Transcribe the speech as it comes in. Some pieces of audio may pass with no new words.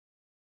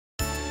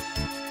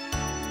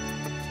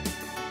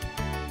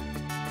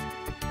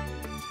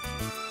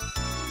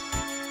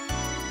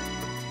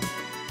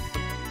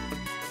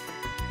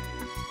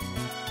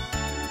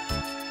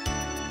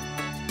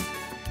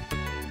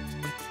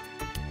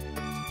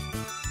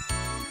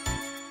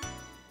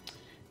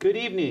Good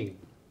evening,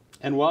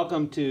 and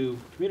welcome to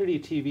Community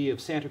TV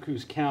of Santa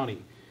Cruz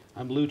County.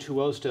 I'm Lou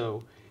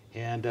Tuosto,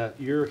 and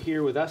you're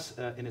here with us,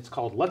 and it's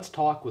called Let's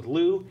Talk with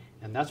Lou,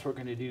 and that's what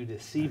we're going to do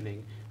this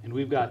evening. And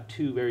we've got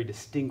two very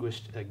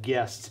distinguished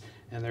guests,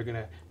 and they're going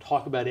to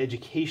talk about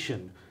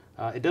education.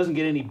 It doesn't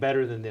get any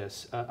better than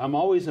this. I'm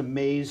always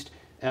amazed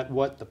at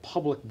what the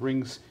public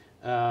brings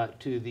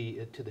to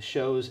the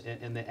shows,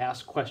 and they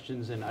ask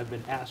questions, and I've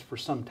been asked for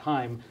some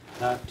time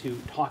to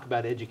talk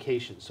about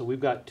education. So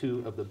we've got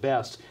two of the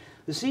best.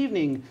 This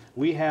evening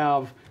we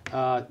have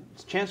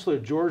Chancellor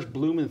George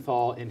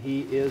Blumenthal, and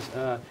he is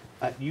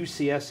at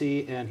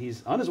UCSC, and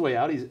he's on his way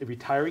out. He's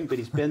retiring, but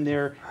he's been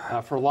there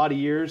for a lot of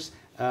years,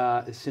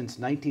 since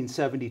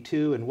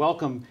 1972. And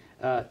welcome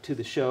to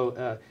the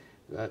show,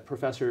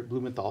 Professor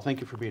Blumenthal. Thank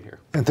you for being here.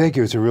 And thank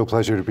you. It's a real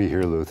pleasure to be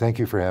here, Lou. Thank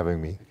you for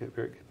having me. Okay,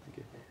 very good. Thank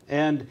you.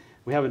 And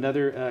we have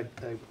another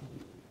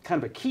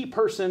kind of a key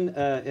person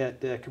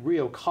at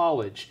Cabrillo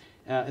College,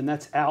 and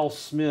that's Al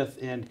Smith,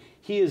 and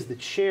he is the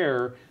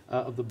chair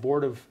of the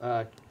board of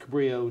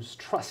Cabrillo's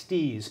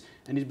trustees,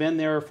 and he's been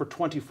there for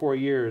 24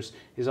 years.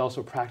 He's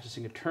also a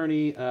practicing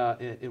attorney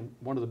in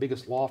one of the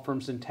biggest law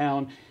firms in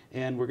town,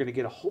 and we're going to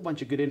get a whole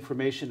bunch of good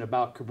information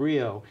about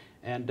Cabrillo.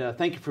 And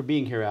thank you for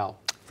being here, Al.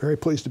 Very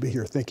pleased to be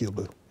here. Thank you,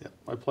 Lou. Yeah,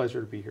 my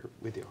pleasure to be here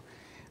with you.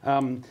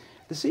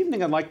 This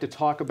evening I'd like to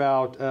talk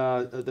about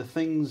the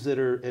things that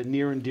are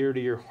near and dear to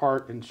your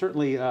heart, and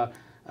certainly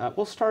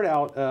we'll start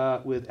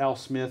out with Al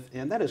Smith,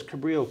 and that is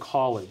Cabrillo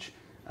College.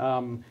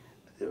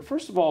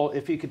 First of all,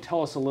 if you could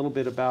tell us a little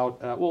bit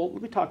about, well,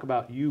 let me talk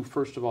about you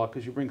first of all,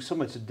 because you bring so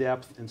much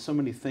depth and so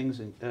many things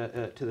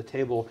to the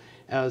table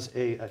as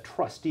a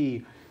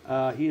trustee.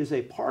 He is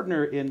a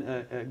partner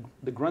in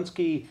the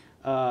Grunsky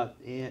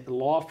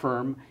law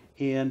firm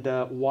in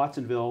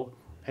Watsonville,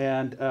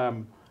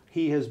 and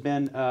he has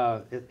been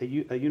at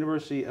a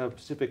University of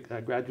Pacific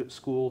Graduate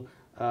School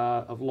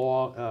of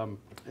Law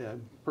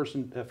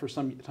person for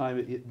some time,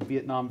 a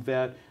Vietnam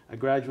vet, a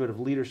graduate of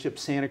Leadership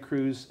Santa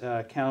Cruz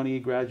County,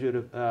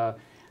 graduate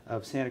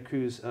of Santa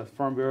Cruz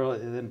Farm Bureau,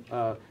 and then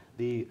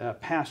the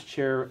past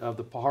chair of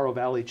the Pajaro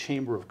Valley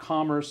Chamber of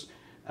Commerce,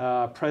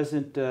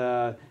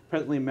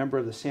 presently a member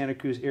of the Santa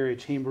Cruz Area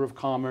Chamber of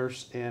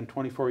Commerce, and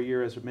 24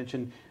 years, as I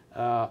mentioned,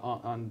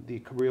 on the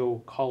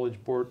Cabrillo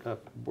College Board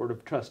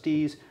of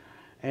Trustees,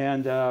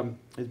 and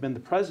has been the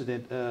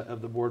president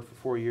of the board for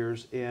 4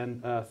 years,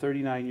 and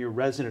 39-year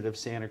resident of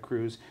Santa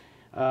Cruz.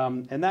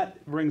 And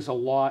that brings a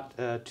lot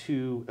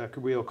to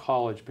Cabrillo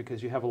College,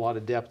 because you have a lot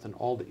of depth in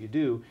all that you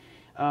do.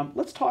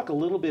 Let's talk a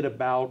little bit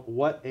about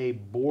what a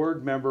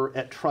board member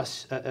at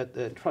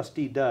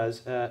trustee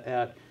does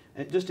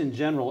just in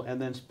general, and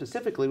then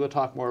specifically we'll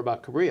talk more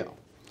about Cabrillo.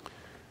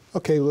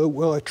 Okay,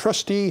 well, a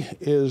trustee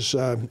is,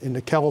 in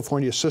the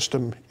California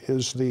system,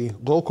 is the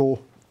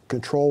local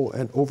control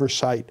and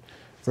oversight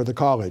for the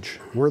college.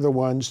 We're the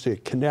ones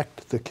that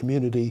connect the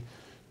community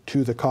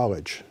to the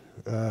college.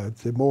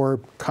 The more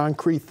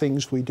concrete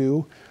things we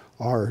do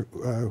are,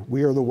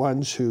 we are the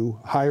ones who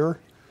hire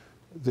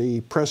the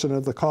president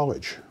of the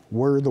college.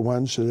 We're the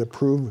ones that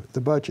approve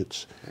the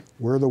budgets.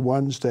 We're the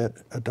ones that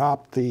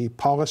adopt the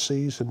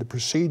policies and the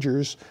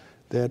procedures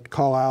that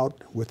call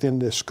out within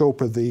the scope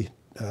of the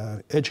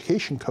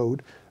education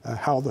code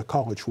how the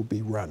college will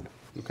be run.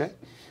 Okay.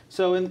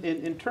 So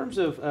in terms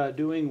of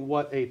doing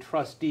what a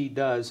trustee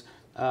does,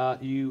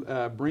 you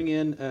bring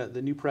in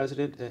the new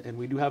president, and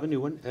we do have a new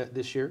one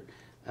this year,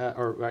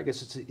 or I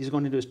guess he's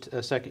going into his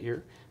second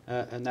year,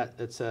 and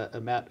that's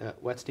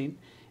Matt Wetstein.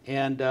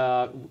 And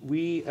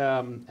we,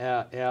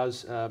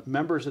 as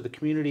members of the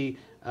community,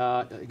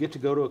 get to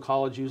go to a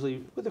college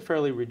usually with a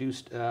fairly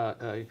reduced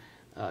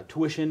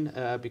tuition,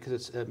 because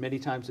it's many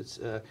times it's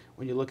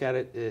when you look at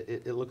it,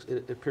 it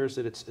appears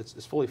that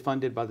it's fully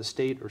funded by the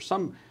state or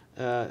some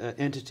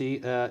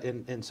entity,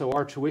 and so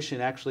our tuition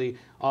actually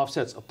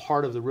offsets a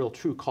part of the real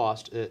true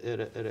cost at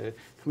a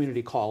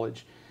community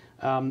college.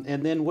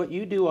 And then what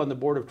you do on the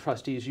Board of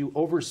Trustees, you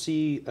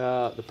oversee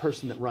the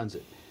person that runs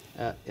it,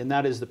 and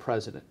that is the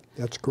president.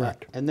 That's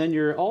correct. And then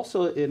you're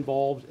also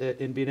involved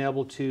in being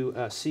able to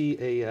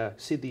see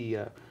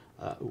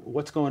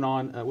what's going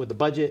on with the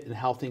budget and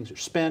how things are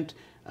spent.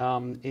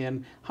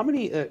 And how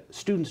many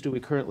students do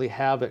we currently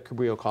have at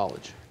Cabrillo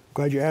College?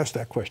 Glad you asked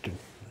that question.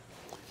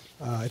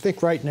 I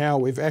think right now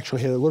we've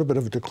actually had a little bit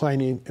of a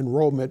declining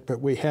enrollment,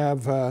 but we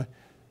have the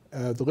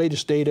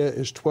latest data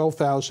is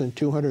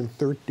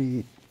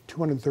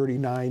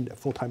 12,239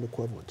 full-time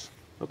equivalents.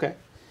 Okay,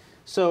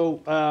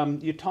 so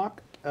you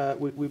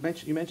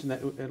mentioned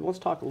that, and let's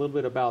talk a little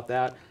bit about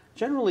that.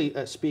 Generally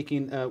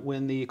speaking,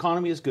 when the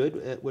economy is good,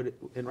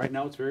 and right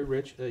now it's very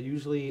rich,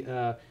 usually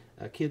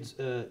kids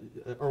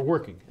are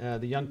working.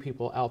 The young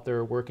people out there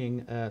are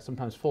working,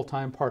 sometimes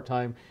full-time,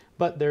 part-time,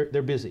 but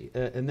they're busy.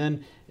 And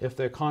then if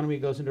the economy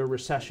goes into a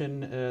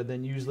recession,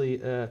 then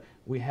usually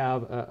we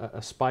have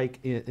a spike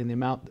in the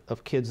amount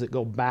of kids that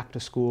go back to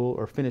school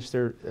or finish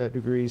their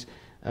degrees,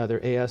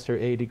 their AS or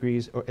A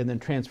degrees, and then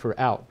transfer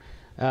out.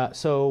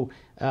 So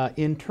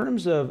in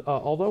terms of,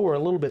 although we're a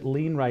little bit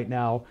lean right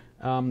now,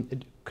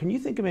 Can you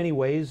think of any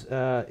ways,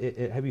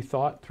 have you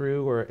thought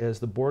through, or has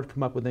the board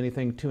come up with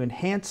anything to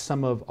enhance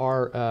some of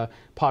our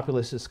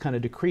populace that's kind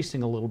of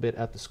decreasing a little bit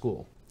at the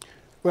school?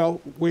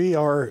 Well,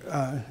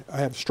 I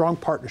have strong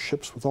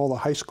partnerships with all the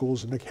high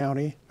schools in the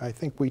county. I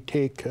think we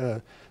take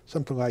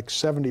something like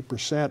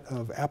 70%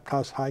 of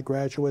Aptos High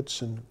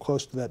graduates and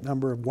close to that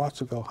number of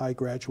Watsonville High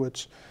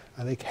graduates.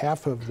 I think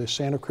half of the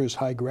Santa Cruz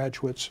High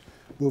graduates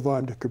move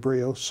on to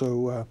Cabrillo.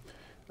 So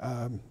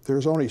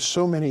there's only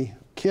so many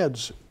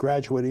kids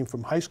graduating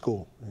from high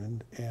school,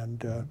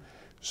 and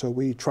so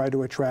we try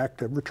to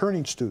attract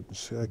returning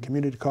students.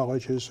 Community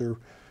colleges are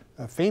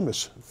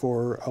famous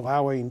for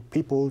allowing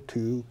people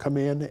to come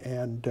in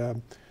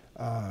and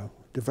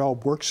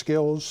develop work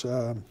skills,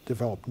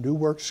 develop new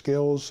work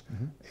skills,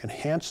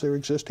 enhance their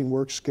existing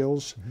work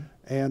skills,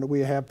 and we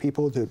have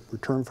people that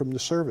return from the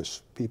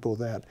service, people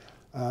that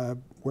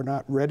were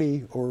not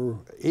ready or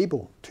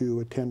able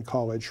to attend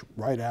college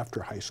right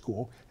after high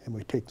school, and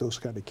we take those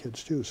kind of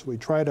kids too. So we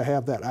try to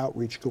have that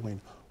outreach going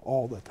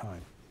all the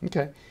time.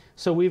 Okay,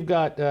 so we've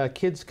got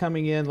kids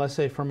coming in, let's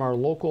say from our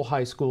local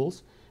high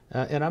schools,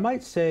 and I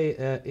might say,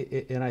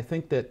 and I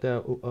think that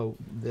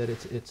that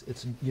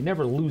it's you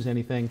never lose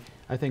anything,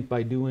 I think,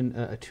 by doing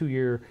a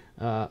 2-year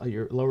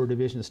your lower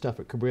division stuff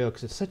at Cabrillo,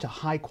 because it's such a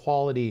high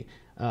quality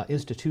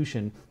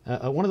institution,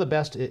 one of the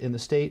best in the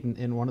state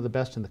and one of the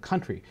best in the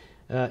country.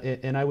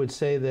 And I would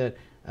say that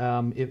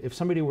if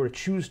somebody were to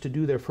choose to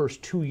do their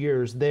first 2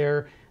 years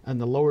there in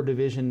the lower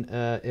division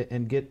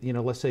and get,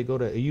 let's say go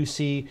to a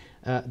UC,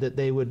 that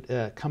they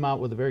would come out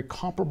with a very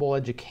comparable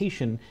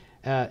education.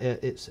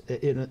 It's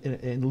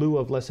in lieu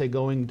of, let's say,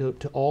 going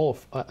to all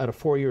at a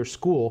 4-year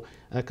school,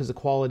 because the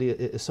quality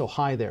is so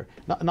high there.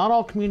 Not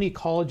all community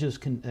colleges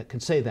can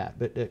say that,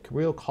 but at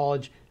Cabrillo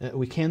College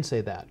we can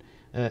say that,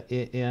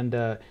 and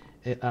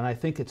I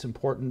think it's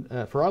important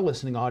for our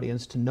listening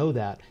audience to know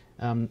that.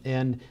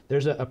 And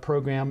there's a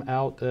program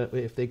out,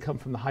 if they come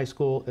from the high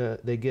school,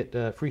 they get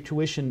free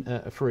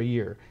tuition for a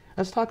year.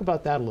 Let's talk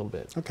about that a little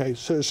bit. Okay,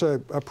 so it's a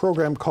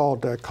program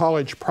called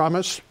College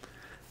Promise,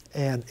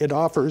 and it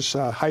offers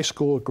high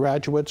school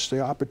graduates the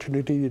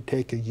opportunity to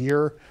take a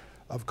year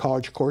of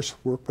college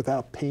coursework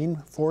without paying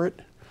for it.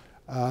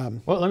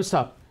 Well, let me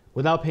stop.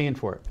 Without paying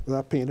for it?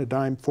 Without paying a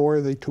dime for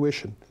the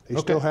tuition. They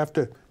still have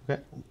to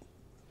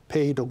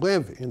pay to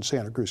live in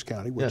Santa Cruz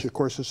County, which of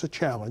course is a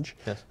challenge.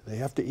 They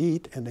have to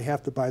eat and they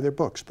have to buy their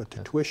books, but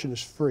the tuition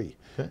is free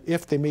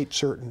if they meet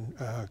certain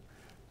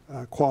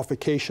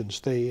qualifications.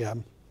 They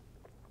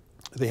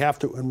have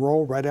to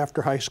enroll right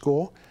after high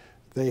school.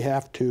 They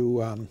have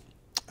to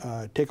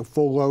take a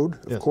full load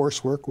of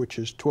coursework, which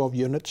is 12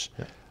 units.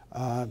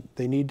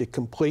 They need to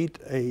complete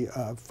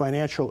a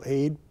financial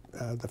aid,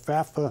 the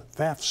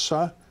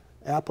FAFSA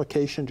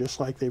application, just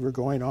like they were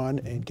going on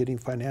and getting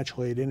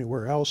financial aid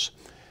anywhere else.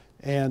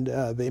 And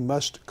they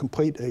must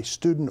complete a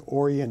student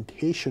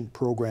orientation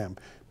program,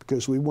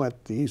 because we want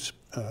these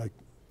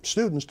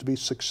students to be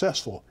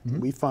successful.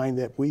 We find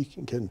that we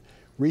can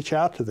reach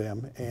out to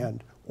them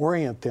and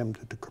orient them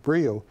to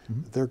Cabrillo.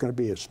 They're going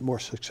to be more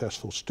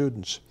successful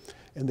students.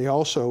 And they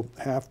also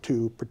have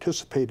to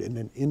participate in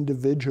an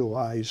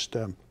individualized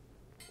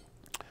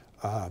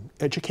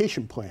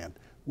education plan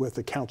with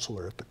a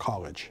counselor at the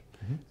college.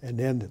 And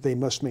then they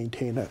must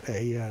maintain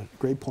a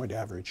grade point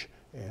average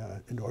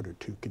in order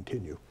to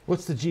continue.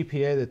 What's the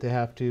GPA that they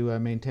have to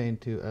maintain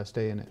to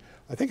stay in it?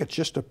 I think it's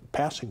just a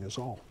passing is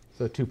all.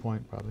 So 2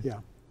 point probably? Yeah.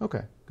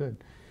 Okay, good.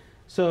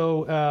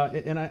 So,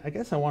 and I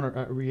guess I want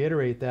to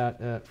reiterate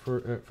that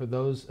for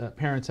those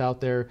parents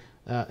out there,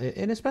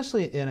 and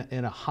especially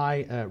in a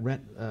high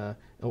rent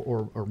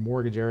or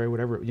mortgage area,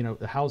 whatever,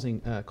 the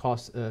housing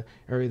cost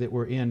area that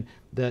we're in,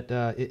 that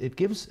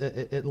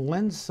it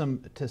lends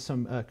some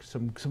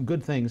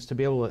good things to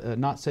be able to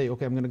not say,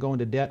 okay, I'm going to go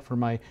into debt for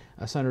my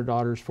son or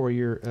daughter's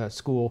 4-year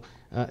school,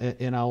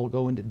 and I'll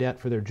go into debt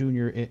for their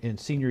junior and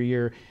senior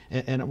year.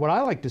 And what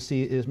I like to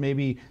see is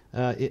maybe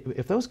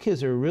if those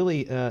kids are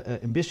really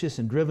ambitious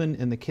and driven,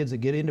 and the kids that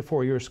get into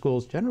 4-year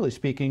schools, generally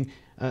speaking,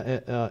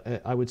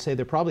 I would say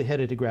they're probably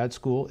headed to grad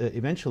school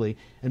eventually,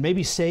 and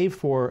maybe save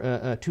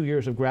for 2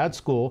 years of grad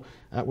school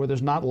where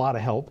there's not a lot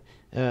of help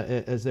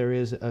as there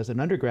is as an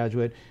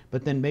undergraduate,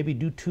 but then maybe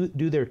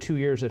do their 2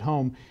 years at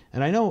home.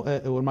 And I know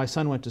when my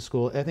son went to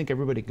school, I think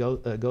everybody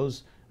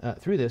goes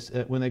through this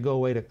when they go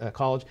away to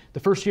college. The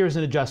first year is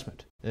an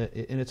adjustment,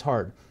 and it's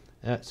hard.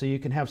 So you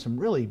can have some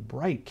really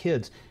bright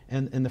kids,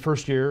 and the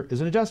first year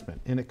is an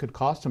adjustment, and it could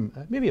cost them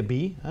maybe a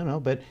B, I don't know,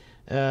 but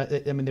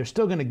I mean, they're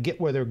still going to get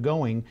where they're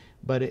going,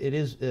 but it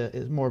is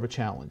more of a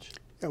challenge.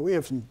 Yeah, we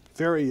have some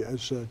very,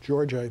 as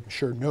George I'm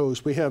sure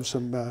knows, we have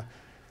some,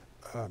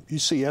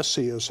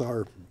 UCSC is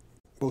our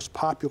most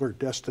popular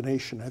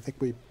destination. I think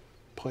we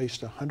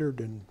placed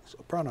around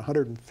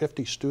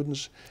 150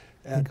 students.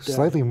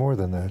 Slightly more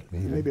than that,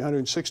 maybe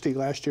 160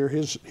 last year.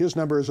 His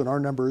numbers and our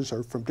numbers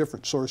are from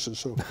different sources,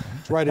 so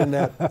it's right in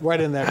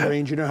that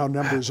range. You know how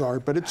numbers are,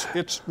 but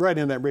it's right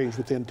in that range,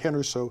 within 10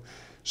 or so.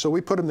 So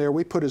we put them there.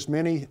 We put as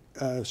many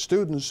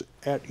students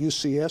at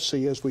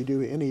UCSC as we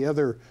do any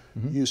other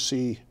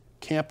UC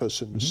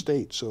campus in the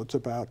state, so it's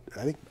about,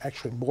 I think,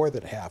 actually more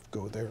than half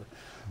go there.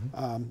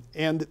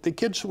 And the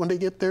kids, when they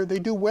get there, they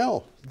do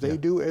well. They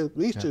do at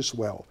least as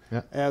well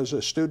as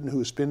a student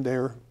who's been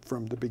there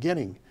from the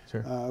beginning.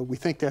 Sure. We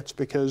think that's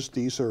because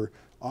these are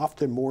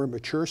often more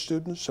mature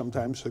students.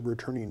 Sometimes they're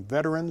returning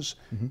veterans.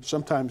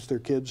 Sometimes they're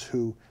kids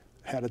who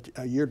had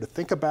a year to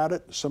think about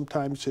it.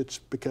 Sometimes it's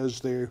because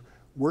they're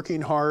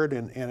working hard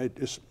and it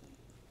just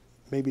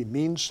maybe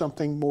means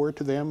something more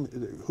to them.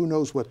 Who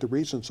knows what the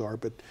reasons are,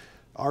 but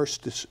our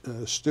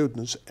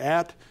students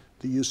at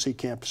the UC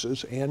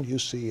campuses and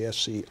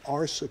UCSC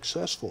are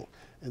successful,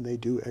 and they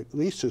do at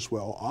least as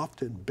well,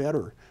 often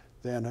better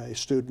than a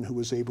student who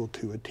was able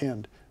to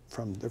attend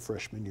from the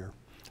freshman year.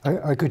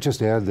 I could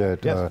just add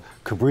that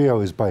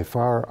Cabrillo is by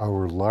far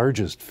our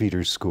largest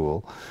feeder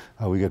school.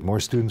 We get more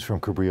students from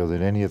Cabrillo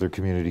than any other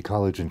community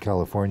college in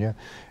California,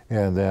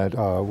 and that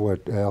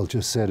what Al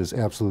just said is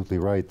absolutely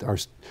right. Our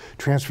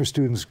transfer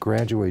students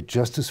graduate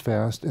just as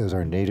fast as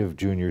our native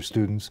junior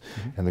students,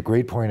 and the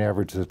grade point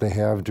average that they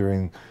have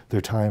during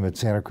their time at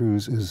Santa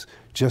Cruz is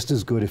just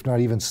as good, if not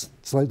even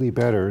slightly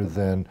better,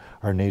 than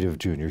our native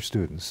junior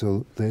students.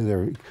 So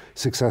they're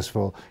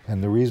successful,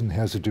 and the reason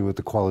has to do with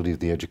the quality of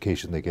the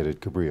education they get at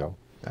Cabrillo.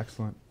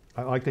 Excellent.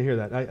 I like to hear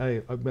that.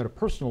 I've got a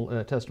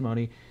personal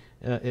testimony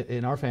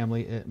in our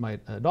family. My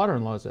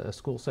daughter-in-law is a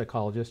school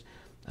psychologist,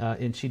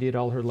 and she did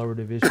all her lower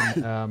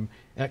division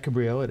at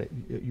Cabrillo.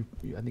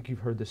 I think you've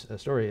heard this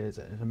story. It's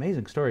an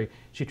amazing story.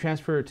 She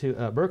transferred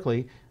to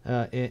Berkeley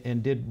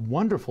and did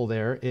wonderful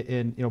there.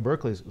 And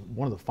Berkeley is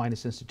one of the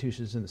finest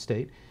institutions in the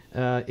state.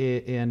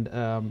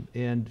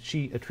 And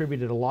she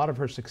attributed a lot of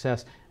her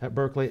success at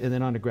Berkeley and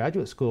then on to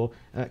graduate school.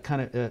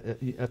 Kind of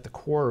at the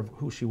core of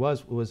who she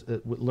was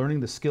learning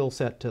the skill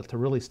set to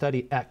really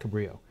study at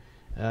Cabrillo.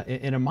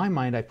 And in my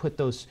mind, I put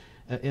those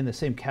in the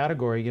same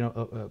category. A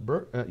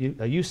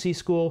UC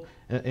school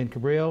in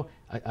Cabrillo,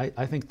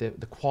 I think that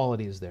the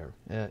quality is there,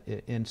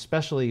 and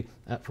especially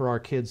for our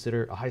kids that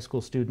are high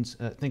school students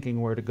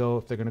thinking where to go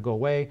if they're going to go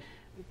away.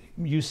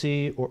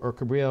 UC or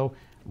Cabrillo,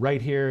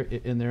 right here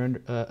in their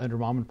under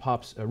mom and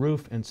pop's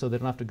roof, and so they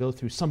don't have to go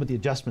through some of the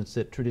adjustments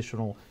that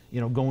traditional,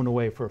 going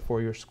away for a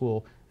four-year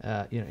school,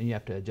 and you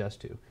have to adjust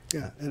to.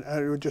 Yeah, and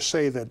I would just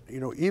say that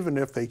even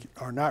if they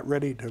are not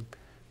ready to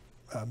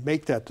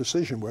make that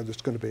decision, whether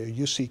it's going to be a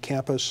UC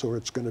campus or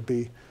it's going to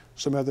be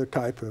some other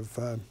type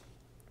of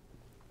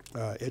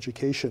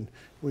education.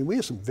 I mean, we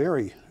have some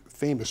very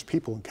famous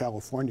people in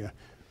California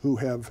who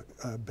have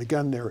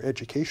begun their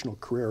educational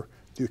career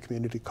through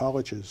community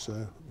colleges.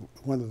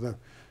 One of the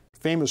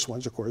famous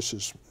ones, of course,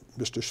 is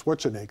Mr.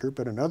 Schwarzenegger,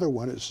 but another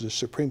one is the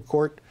Supreme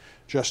Court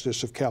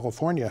Justice of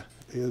California.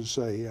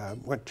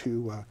 Went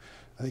to,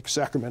 I think,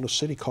 Sacramento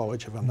City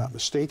College, if I'm not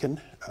mistaken.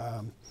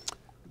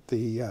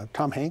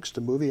 Tom Hanks,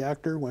 the movie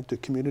actor, went to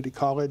community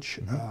college.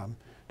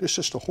 There's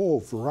just a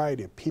whole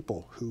variety of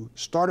people who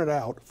started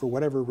out, for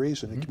whatever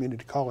reason, at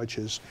community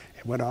colleges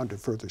and went on to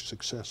further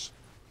success.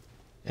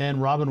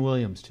 And Robin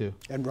Williams, too.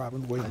 And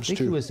Robin Williams, too. I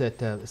think he was at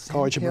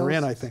College of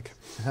Marin, I think.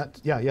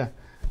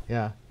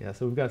 Yeah.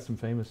 So we've got some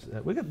famous,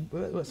 we got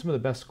some of the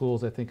best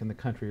schools, I think, in the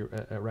country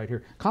right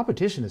here.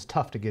 Competition is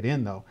tough to get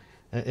in, though.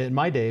 In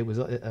my day, it was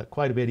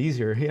quite a bit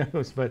easier,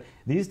 but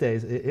these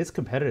days it's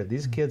competitive.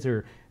 These kids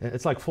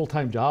it's like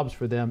full-time jobs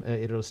for them,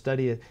 to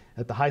study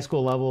at the high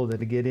school level, then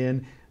to get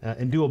in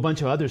and do a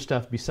bunch of other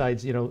stuff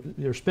besides,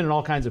 they're spinning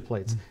all kinds of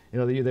plates.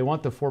 They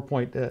want the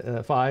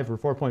 4.5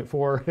 or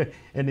 4.4,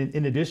 and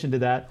in addition to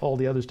that, all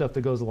the other stuff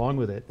that goes along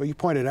with it. Well, you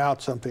pointed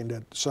out something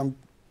that some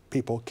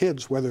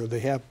kids, whether they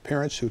have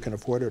parents who can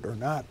afford it or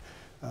not,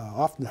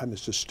 oftentimes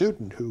it's a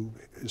student who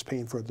is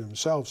paying for it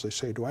themselves. They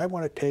say, do I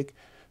want to take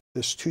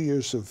this 2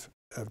 years of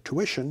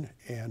tuition,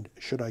 and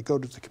should I go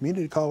to the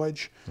community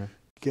college,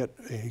 get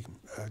a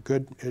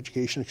good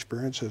education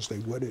experience as they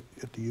would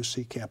at the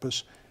UC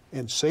campus,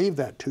 and save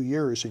that 2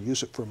 years and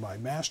use it for my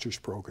master's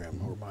program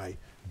or my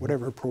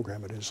whatever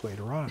program it is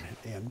later on?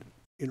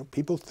 And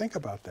people think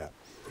about that.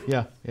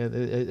 Yeah,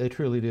 they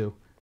truly do,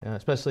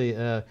 especially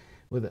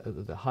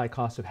with the high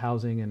cost of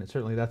housing, and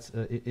certainly that's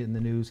in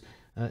the news.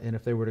 And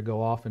if they were to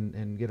go off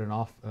and get an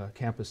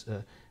off-campus,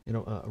 a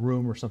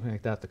room or something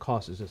like that, the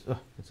cost is just,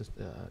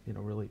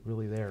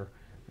 really there,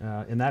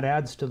 and that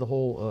adds to the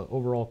whole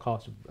overall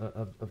cost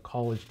of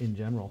college in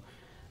general.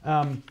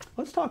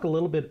 Let's talk a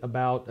little bit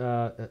about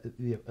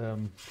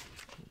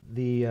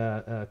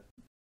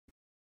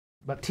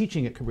about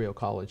teaching at Cabrillo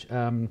College.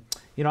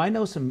 I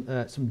know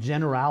some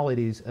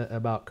generalities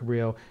about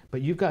Cabrillo,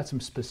 but you've got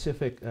some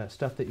specific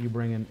stuff that you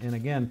bring in. And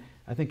again,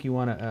 I think you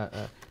want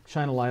to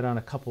shine a light on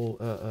a couple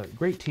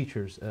great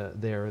teachers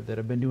there that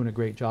have been doing a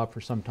great job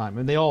for some time,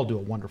 and they all do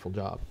a wonderful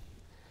job.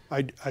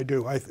 I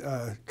do.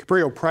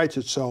 Cabrillo prides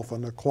itself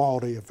on the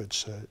quality of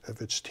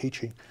its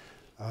teaching.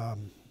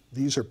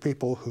 These are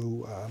people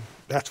who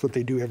that's what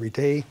they do every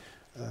day.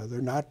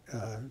 They're not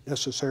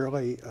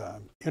necessarily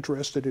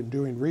interested in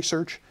doing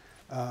research,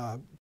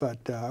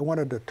 but I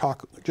wanted to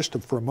talk just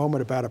for a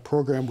moment about a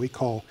program we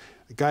call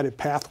Guided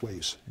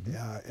Pathways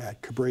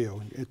at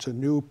Cabrillo. It's a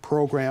new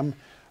program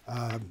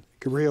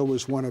Cabrillo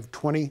was one of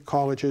 20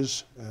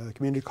 colleges,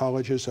 community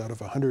colleges out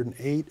of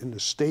 108 in the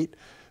state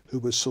who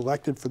was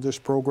selected for this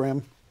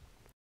program.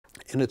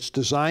 And it's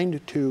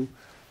designed to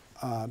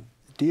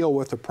deal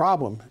with a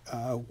problem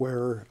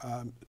where,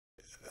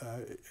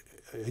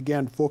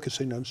 again,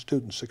 focusing on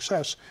student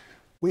success,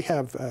 we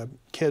have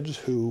kids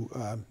who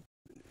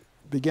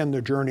begin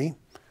their journey.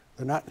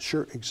 They're not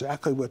sure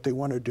exactly what they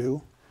want to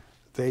do.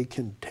 They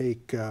can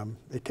take an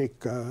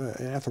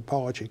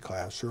anthropology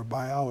class or a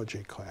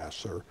biology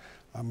class, or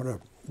I'm going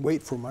to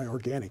wait for my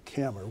organic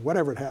chem, or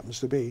whatever it happens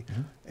to be.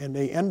 And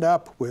they end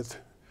up with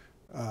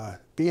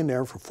being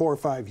there for 4 or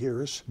 5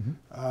 years,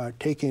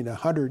 taking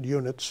 100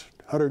 units,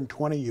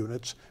 120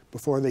 units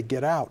before they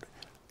get out.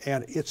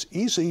 And it's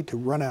easy to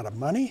run out of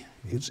money.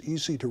 It's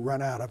easy to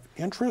run out of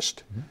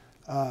interest.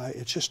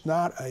 It's just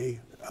not the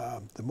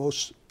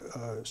most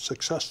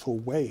successful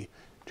way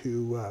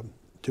to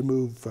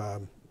move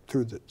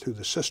through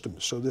the system.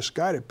 So this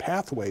guided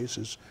pathways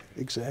is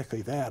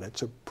exactly that.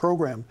 It's a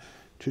program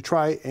to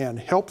try and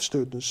help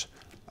students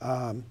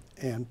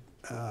and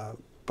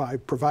by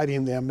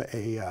providing them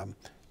a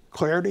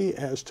clarity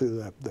as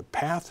to the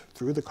path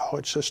through the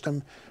college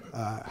system,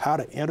 how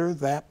to enter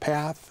that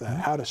path,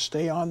 how to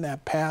stay on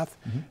that path,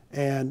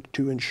 and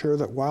to ensure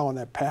that while on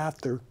that path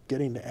they're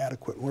getting the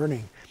adequate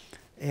learning.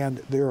 And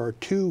there are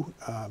 2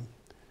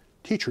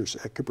 teachers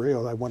at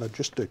Cabrillo I want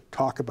to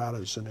talk about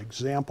as an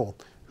example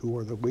who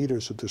are the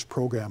leaders of this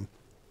program.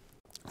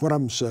 One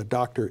of them is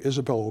Dr.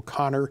 Isabel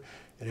O'Connor,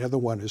 and the other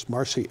one is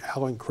Marcy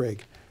Allen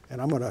Craig.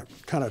 And I'm going to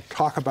kind of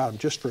talk about them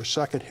just for a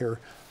second here.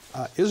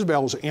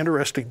 Isabel is an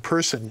interesting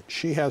person.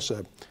 She has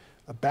a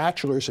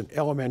bachelor's in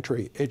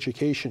elementary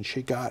education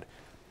she got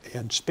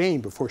in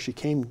Spain before she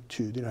came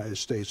to the United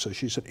States, so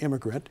she's an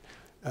immigrant.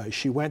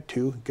 She went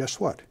to, guess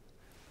what?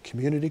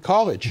 Community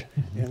college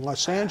in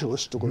Los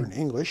Angeles to learn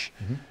English.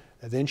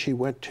 And then she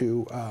went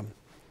to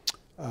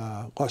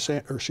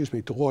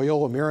to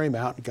Loyola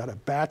Marymount and got a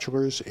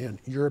bachelor's in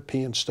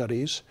European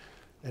studies.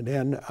 And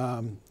then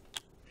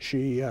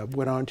she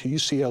went on to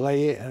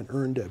UCLA and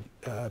earned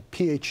a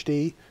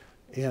PhD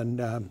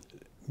in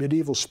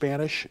medieval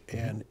Spanish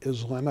and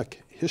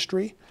Islamic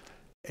history.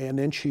 And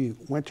then she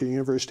went to the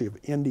University of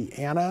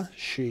Indiana.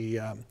 She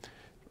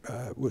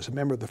was a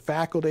member of the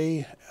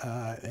faculty,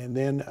 and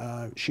then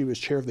she was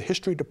chair of the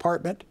history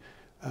department.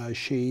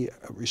 She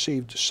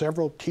received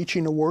several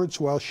teaching awards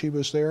while she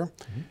was there,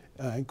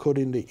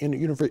 including the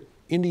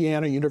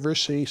Indiana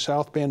University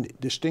South Bend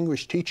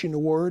Distinguished Teaching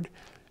Award,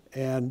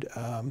 and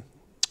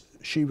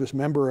she was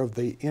member of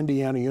the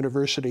Indiana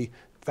University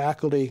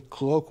Faculty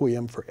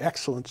Colloquium for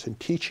Excellence in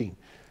Teaching.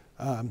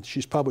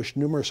 She's published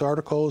numerous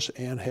articles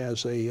and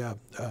has a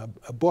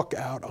book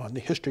out on the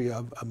history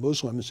of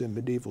Muslims in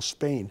medieval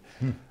Spain.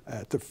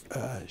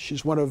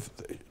 She's one of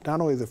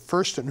not only the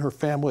first in her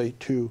family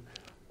to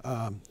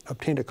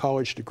obtain a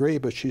college degree,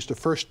 but she's the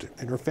first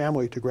in her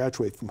family to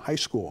graduate from high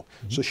school.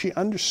 So she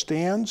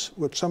understands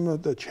what some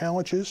of the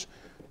challenges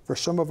for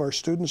some of our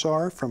students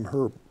are from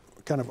her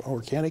kind of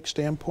organic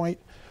standpoint.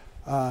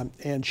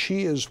 And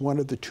she is one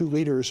of the 2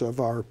 leaders of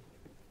our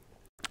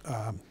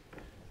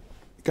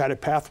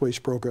Guided Pathways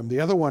program. The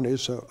other one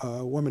is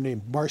a woman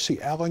named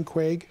Marcy Allen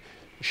Craig.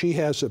 She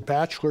has a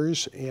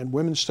bachelor's in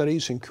women's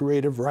studies and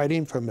creative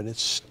writing from an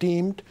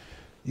esteemed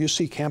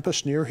UC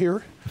campus near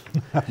here,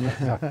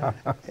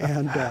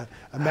 and a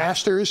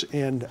master's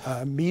in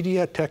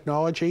media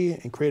technology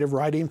and creative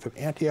writing from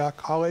Antioch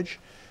College.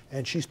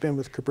 And she's been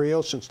with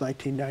Cabrillo since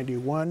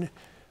 1991.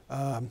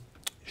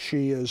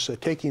 She is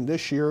taking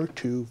this year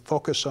to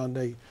focus on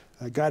the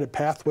Guided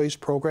Pathways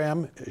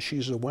program.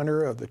 She's the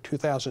winner of the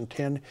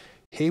 2010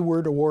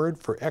 Hayward Award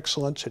for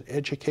Excellence in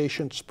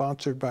Education,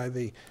 sponsored by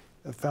the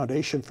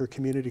Foundation for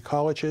Community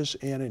Colleges.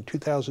 And in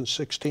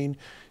 2016,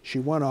 she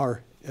won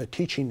our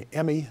Teaching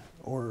Emmy,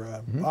 or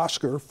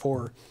Oscar,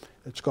 for,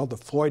 it's called the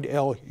Floyd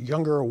L.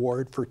 Younger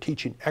Award for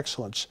Teaching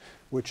Excellence,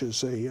 which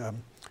is a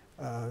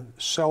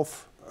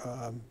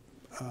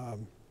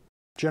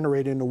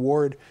self-generating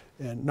award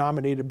and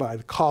nominated by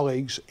the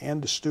colleagues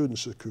and the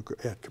students at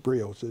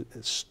Cabrillo. It's an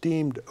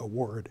esteemed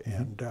award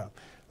and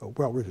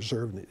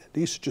well-deserved.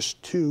 These are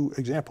just 2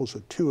 examples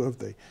of 2 of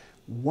the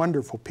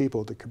wonderful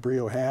people that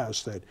Cabrillo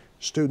has that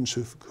students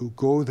who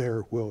go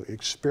there will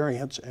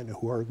experience and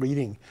who are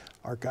leading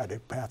our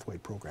Guided Pathway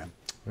program.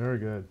 Very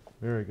good,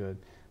 very good.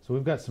 So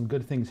we've got some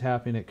good things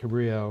happening at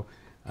Cabrillo,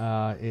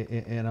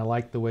 and I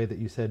like the way that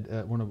you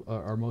said one of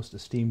our most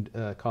esteemed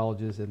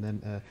colleges, and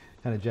then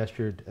kind of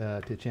gestured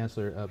to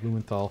Chancellor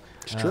Blumenthal.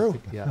 It's true.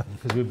 Yeah,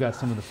 because we've got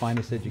some of the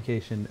finest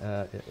education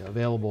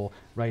available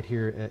right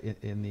here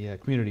in the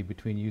community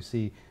between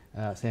UC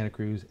Santa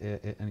Cruz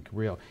and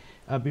Cabrillo.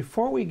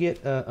 Before we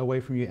get away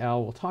from you,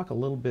 Al, we'll talk a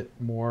little bit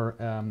more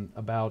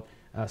about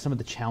some of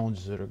the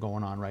challenges that are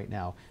going on right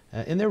now.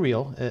 And they're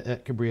real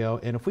at Cabrillo.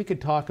 And if we could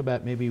talk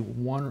about maybe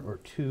 1 or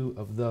 2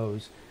 of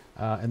those,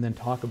 and then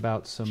talk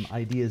about some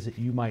ideas that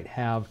you might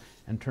have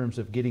in terms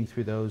of getting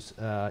through those,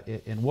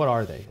 and what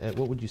are they?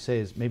 What would you say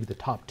is maybe the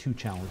top 2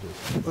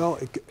 challenges? Well,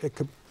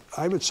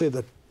 I would say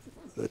that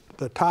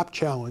the top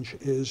challenge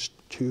is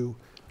to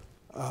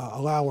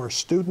allow our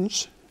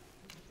students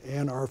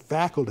and our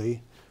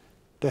faculty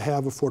to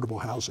have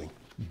affordable housing.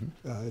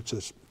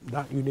 It's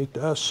not unique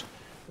to us.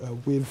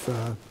 We've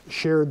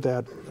shared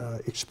that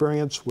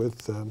experience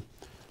with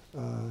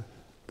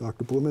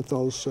Dr.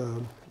 Blumenthal's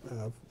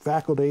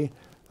faculty.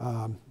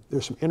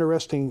 There's some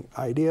interesting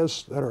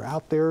ideas that are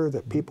out there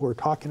that people are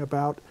talking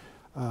about.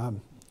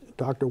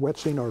 Dr.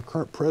 Wetzing, our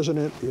current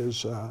president,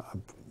 is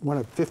one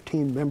of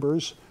 15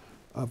 members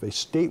of a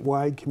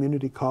statewide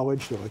community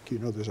college. So, like, you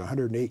know, there's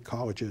 108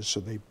 colleges, so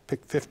they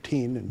picked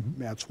 15, and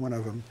Matt's one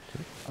of them,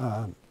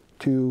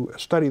 to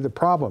study the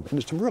problem. And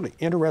there's some really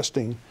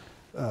interesting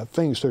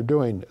things they're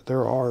doing.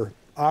 There are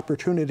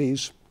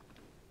opportunities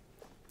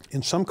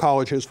in some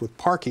colleges with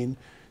parking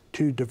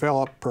to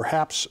develop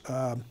perhaps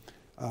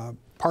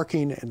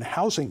parking and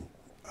housing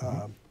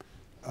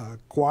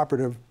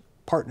cooperative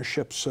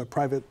partnerships,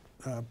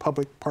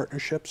 private-public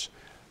partnerships.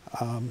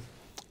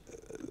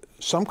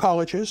 Some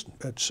colleges,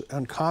 it's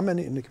uncommon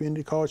in the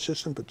community college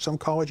system, but some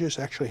colleges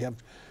actually have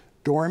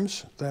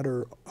dorms that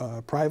are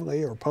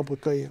privately or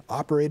publicly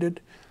operated.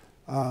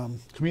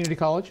 Community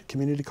college?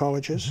 Community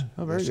colleges.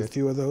 Oh, very There's good. a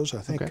few of those. I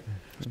think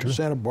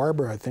Santa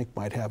Barbara, I think,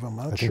 might have them.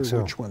 I'm not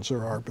sure which ones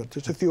there are, but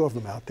there's a few of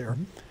them out there.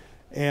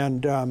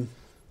 And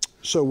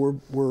so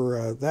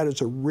we're that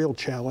is a real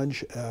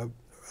challenge,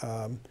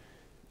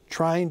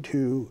 trying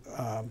to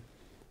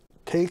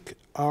take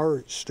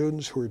our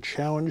students who are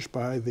challenged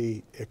by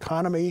the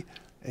economy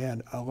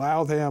and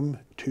allow them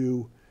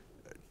to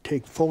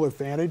take full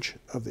advantage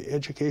of the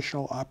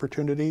educational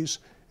opportunities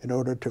in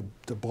order to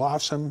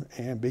blossom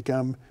and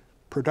become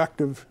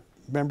productive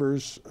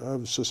members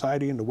of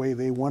society in the way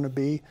they want to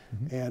be,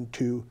 and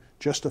to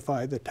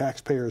justify the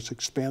taxpayers'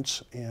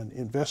 expense and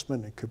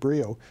investment in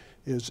Cabrillo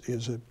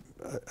is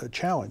a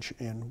challenge.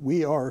 And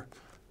we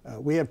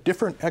have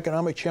different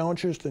economic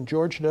challenges than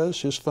George does.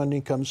 His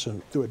funding comes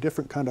through a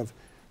different kind of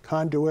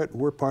conduit.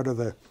 We're part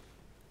of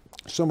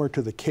similar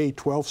to the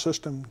K-12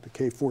 system, the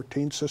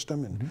K-14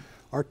 system, and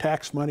our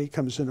tax money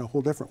comes in a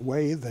whole different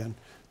way than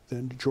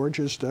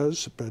George's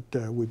does, but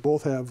we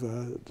both have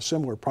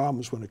similar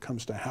problems when it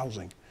comes to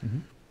housing.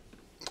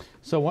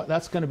 So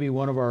that's going to be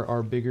one of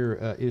our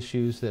bigger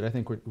issues that I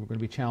think we're going to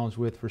be challenged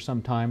with for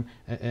some time,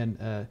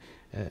 and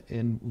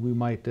we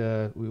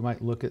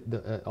might look at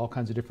all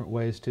kinds of different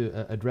ways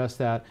to address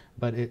that.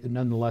 But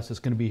nonetheless, it's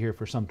going to be here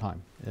for some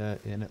time,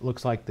 and it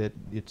looks like that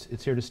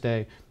it's here to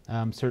stay.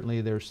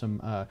 Certainly, there's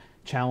some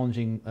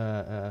challenging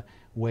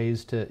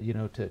ways to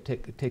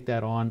take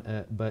that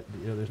on, but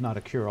there's not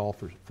a cure-all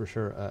for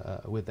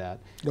sure with that.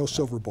 No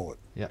silver bullet.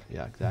 Yeah,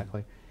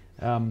 exactly.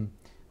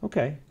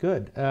 Okay,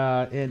 good.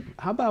 And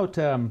how about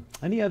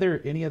any other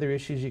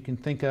issues you can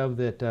think of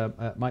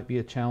that might be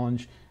a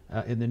challenge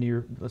in the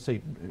near, let's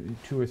say,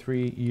 2 or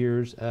 3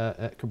 years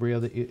at Cabrillo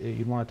that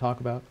you'd want to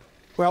talk about?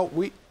 Well,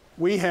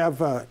 we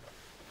have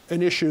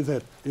an issue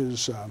that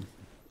is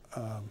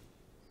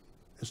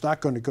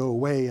not going to go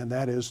away, and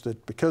that is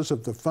that because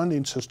of the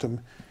funding system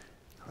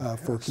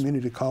for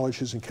community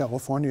colleges in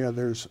California,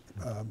 there's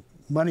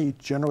money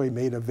generally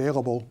made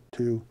available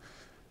to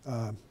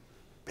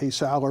pay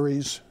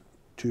salaries,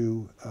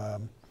 to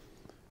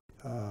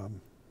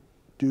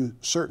do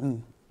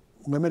certain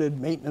limited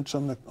maintenance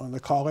on the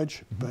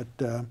college, but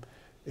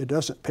it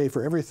doesn't pay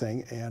for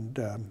everything. And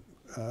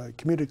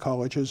community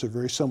colleges are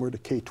very similar to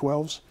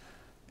K-12s,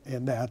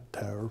 and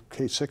or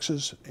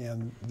K-6s,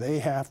 and they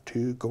have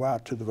to go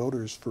out to the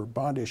voters for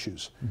bond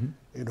issues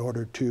in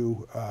order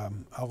to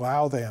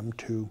allow them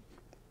to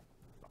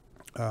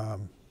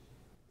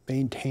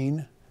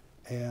maintain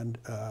and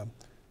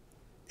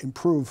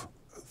improve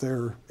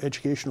their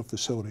educational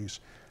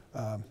facilities.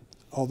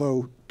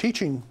 Although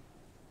teaching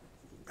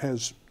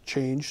has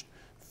changed,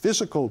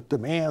 physical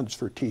demands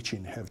for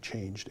teaching have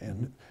changed,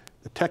 and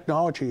the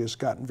technology has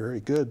gotten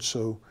very good.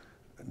 So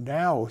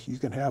now you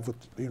can have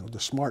the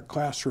smart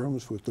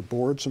classrooms with the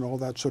boards and all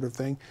that sort of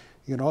thing.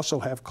 You can also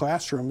have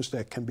classrooms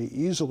that can be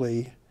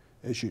easily,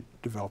 as you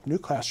develop new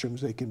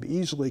classrooms, they can be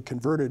easily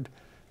converted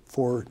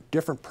for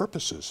different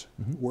purposes.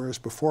 Whereas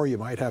before you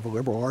might have a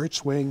liberal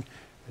arts wing,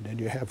 and then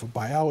you have a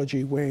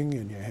biology wing,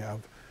 and you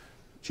have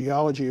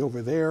geology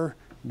over there.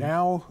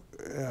 Now,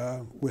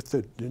 with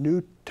the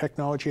new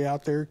technology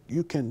out there,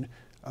 you can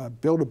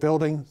build a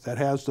building that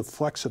has the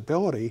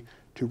flexibility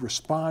to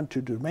respond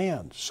to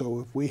demand.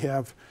 So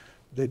if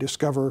they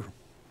discover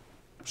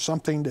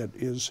something that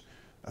is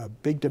a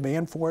big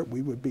demand for it,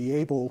 we would be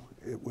able,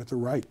 with the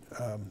right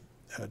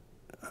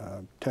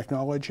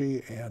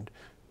technology and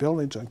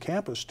buildings on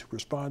campus, to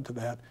respond to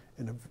that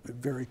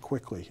very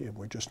quickly, and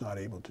we're just not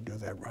able to do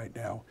that right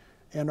now.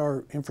 And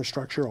our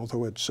infrastructure,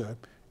 although it's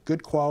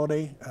good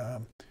quality,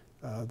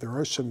 there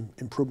are some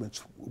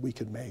improvements we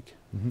can make.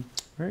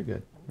 Very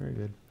good, very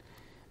good.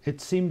 It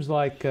seems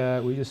like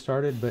we just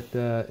started, but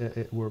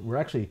we're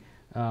actually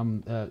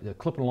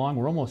clipping along.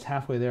 We're almost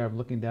halfway there. I'm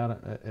looking down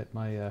at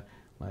my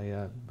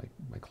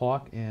my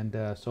clock, and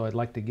so I'd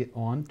like to get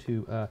on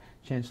to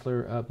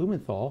Chancellor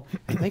Blumenthal.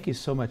 And thank you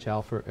so much,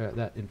 Al, for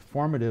that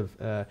informative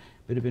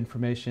bit of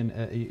information.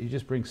 You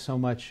just bring so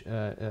much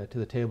to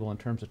the table in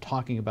terms of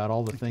talking about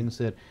all the things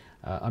that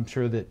I'm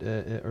sure that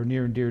are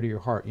near and dear to your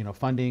heart. You know,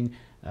 funding,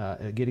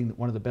 getting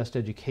one of the best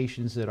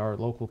educations that our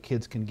local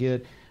kids can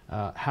get,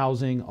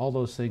 housing, all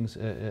those things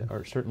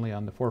are certainly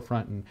on the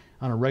forefront and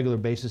on a regular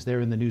basis.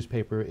 They're in the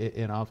newspaper,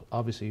 and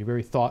obviously you're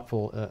very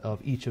thoughtful of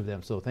each of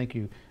them. So thank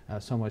you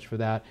so much for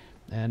that.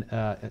 And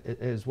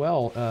as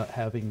well,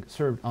 having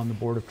served on the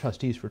Board of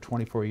Trustees for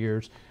 24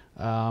 years,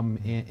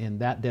 and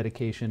that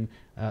dedication,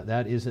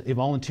 that is a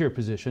volunteer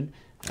position,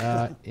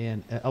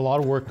 and a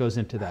lot of work goes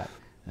into that.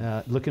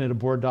 Looking at a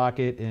board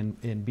docket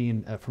and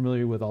being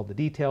familiar with all the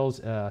details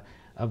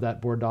of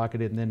that board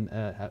docket, and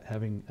then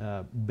having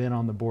been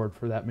on the board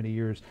for that many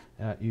years,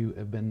 you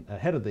have been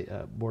head of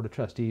the Board of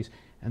Trustees,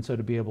 and so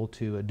to be able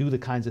to do the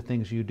kinds of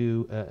things you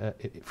do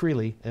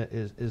freely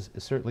is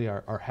certainly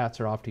our hats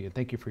are off to you.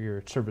 Thank you for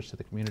your service to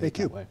the community. Thank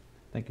you. That way.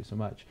 Thank you so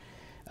much.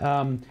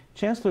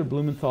 Chancellor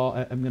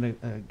Blumenthal, I'm going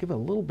to give a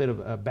little bit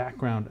of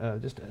background,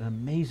 just an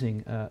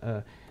amazing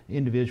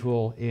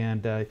individual,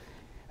 and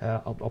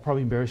I'll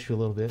probably embarrass you a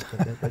little bit,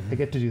 but I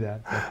get to do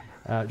that.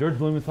 George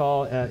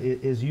Blumenthal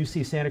is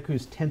UC Santa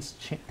Cruz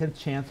 10th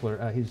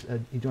Chancellor.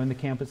 He joined the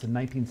campus in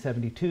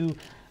 1972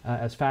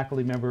 as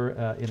faculty member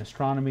in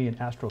astronomy and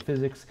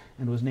astrophysics,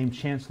 and was named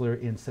Chancellor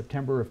in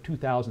September of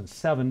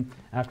 2007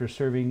 after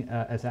serving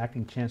as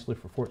acting Chancellor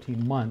for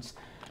 14 months.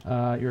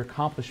 Your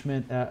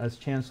accomplishment as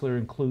Chancellor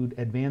include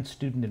advanced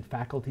student and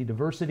faculty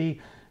diversity,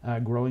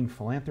 growing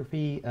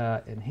philanthropy,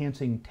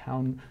 enhancing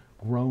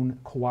town-grown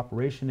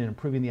cooperation, and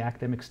improving the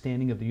academic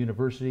standing of the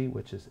university,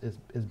 which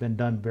has been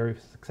done very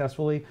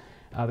successfully.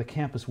 The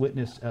campus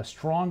witnessed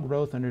strong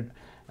growth under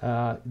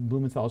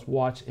Blumenthal's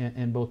watch,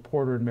 and both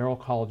Porter and Merrill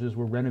colleges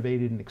were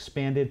renovated and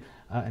expanded,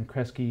 and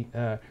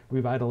Kresge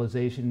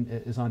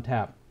revitalization is on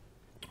tap.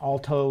 All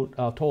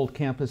told,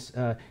 campus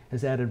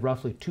has added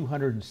roughly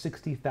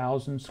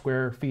 260,000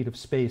 square feet of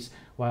space,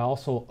 while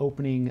also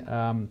opening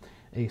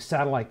a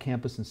satellite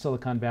campus in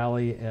Silicon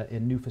Valley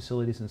and new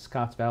facilities in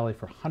Scotts Valley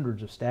for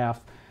hundreds of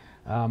staff.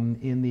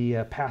 In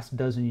the past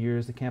dozen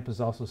years, the campus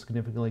has also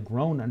significantly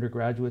grown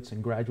undergraduates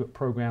and graduate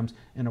programs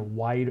in a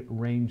wide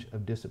range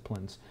of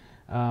disciplines.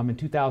 In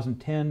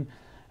 2010,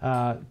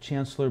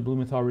 Chancellor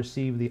Blumenthal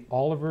received the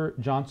Oliver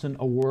Johnson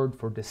Award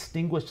for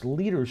Distinguished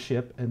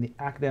Leadership in the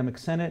Academic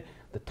Senate,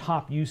 the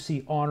top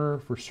UC honor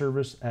for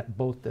service at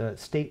both the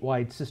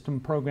statewide system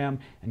program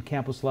and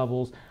campus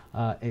levels,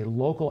 a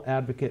local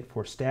advocate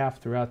for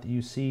staff throughout the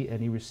UC,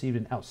 and he received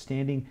an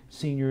Outstanding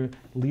Senior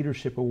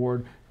Leadership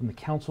Award from the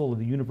Council of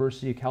the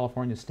University of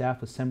California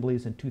Staff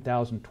Assemblies in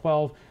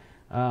 2012.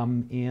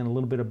 And a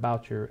little bit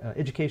about your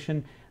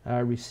education.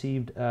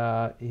 Received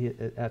at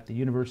the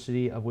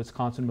University of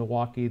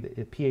Wisconsin-Milwaukee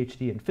a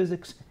PhD in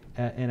physics,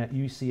 and at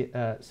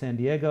UC San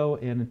Diego,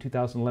 and in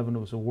 2011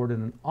 was awarded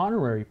an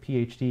honorary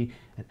PhD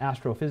in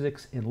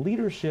astrophysics and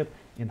leadership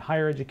in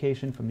higher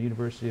education from the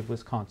University of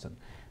Wisconsin.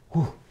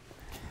 Whew.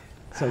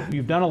 So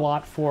you've done a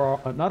lot for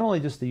not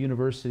only just the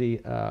university,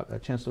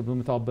 Chancellor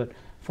Blumenthal, but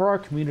for our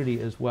community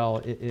as well.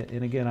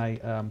 And again,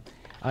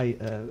 I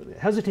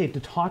hesitate to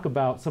talk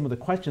about some of the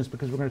questions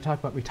because we're going to talk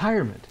about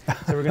retirement.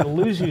 So we're going to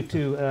lose you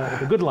to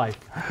the good life,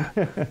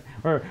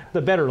 or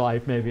the better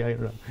life, maybe, I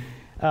don't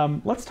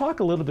know. Let's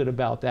talk a little bit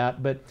about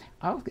that, but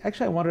I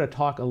wanted to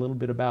talk a little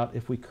bit about,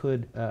 if we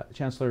could,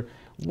 Chancellor,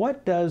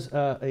 what does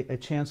a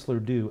chancellor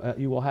do?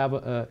 You will have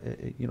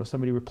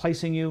somebody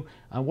replacing you.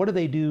 What do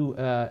they do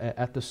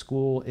at the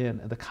school,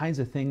 and the kinds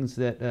of things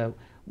that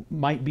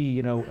might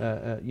be,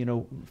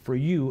 for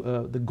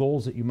you, the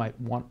goals that you might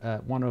want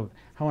to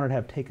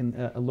have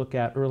taken a look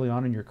at early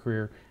on in your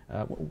career?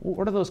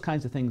 What do those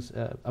kinds of things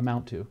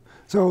amount to?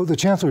 So the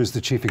Chancellor is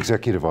the Chief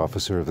Executive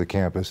Officer of the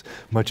campus,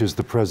 much as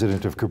the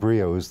President of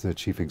Cabrillo is the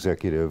Chief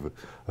Executive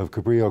of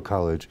Cabrillo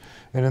College.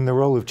 And in the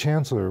role of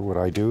Chancellor, what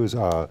I do is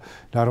not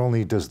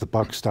only does the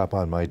buck stop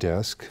on my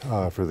desk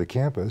for the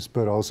campus,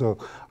 but also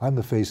I'm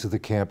the face of the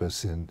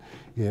campus. And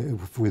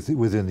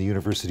within the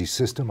university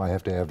system, I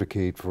have to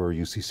advocate for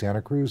UC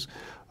Santa Cruz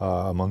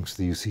amongst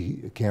the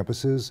UC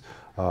campuses.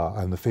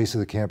 I'm the face of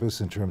the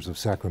campus in terms of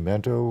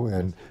Sacramento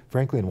and,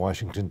 frankly, in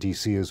Washington,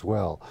 D.C. as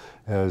well,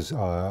 as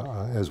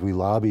we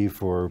lobby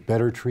for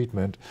better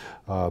treatment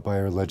by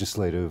our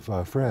legislative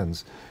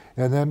friends.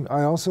 And then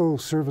I also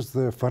serve as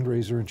the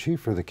fundraiser-in-chief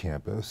for the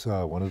campus.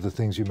 One of the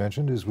things you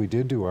mentioned is we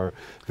did do our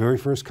very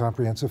first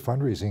comprehensive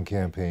fundraising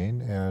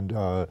campaign, and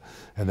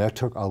that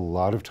took a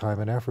lot of time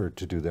and effort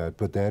to do that.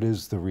 But that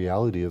is the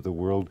reality of the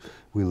world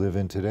we live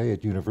in today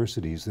at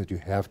universities, that you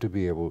have to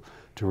be able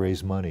to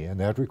raise money. And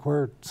that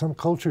required some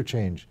culture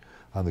change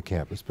on the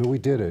campus. But we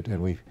did it,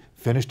 and we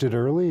finished it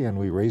early, and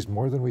we raised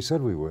more than we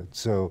said we would.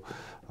 So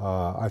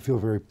I feel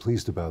very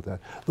pleased about that.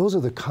 Those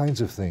are the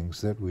kinds of things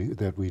that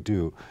we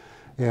do.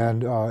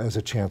 And as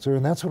a chancellor,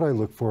 and that's what I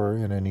look for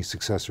in any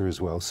successor as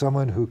well,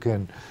 someone who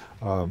can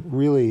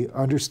really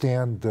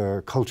understand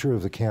the culture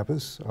of the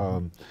campus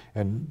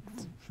and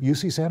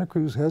UC Santa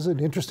Cruz has an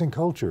interesting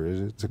culture.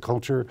 It's a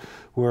culture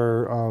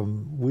where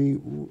we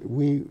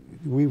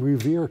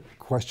revere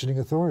questioning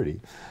authority.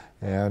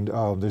 And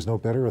there's no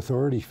better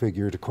authority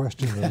figure to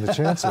question than the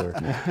Chancellor.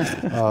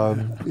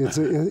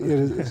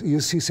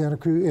 UC Santa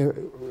Cruz,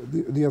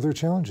 the other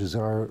challenges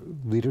are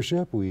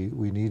leadership. We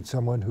need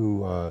someone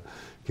who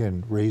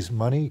can raise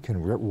money,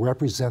 can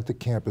represent the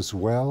campus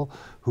well,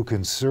 who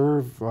can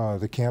serve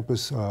the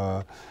campus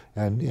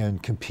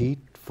and compete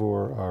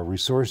for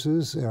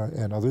resources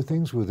and other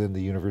things within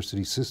the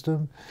university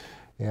system.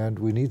 And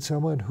we need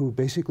someone who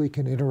basically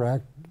can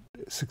interact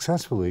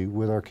successfully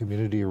with our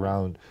community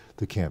around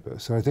the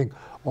campus. So I think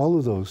all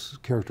of those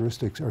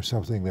characteristics are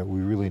something that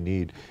we really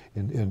need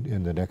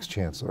in the next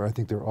chancellor. I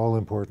think they're all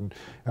important.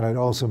 And I'd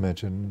also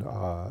mention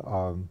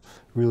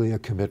really a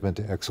commitment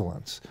to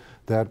excellence.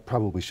 That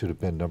probably should have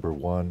been number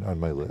 1 on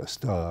my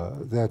list.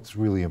 That's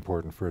really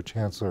important for a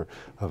chancellor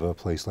of a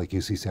place like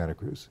UC Santa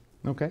Cruz.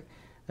 Okay.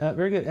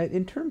 Very good.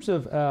 In terms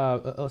of,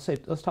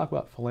 let's talk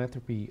about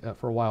philanthropy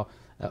for a while.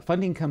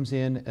 Funding comes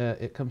in,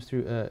 it comes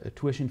through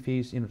tuition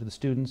fees, to the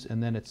students,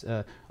 and then it's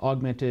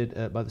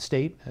augmented by the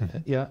state.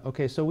 Yeah,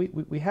 okay, so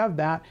we have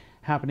that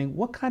happening.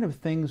 What kind of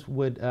things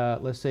would,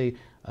 let's say,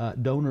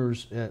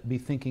 donors be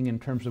thinking in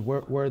terms of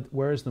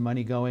where is the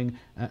money going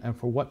and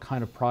for what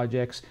kind of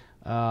projects?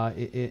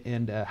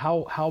 And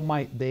how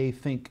might they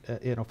think,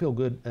 feel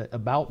good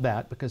about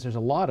that? Because there's a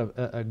lot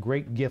of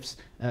great gifts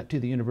to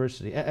the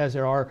university, as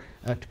there are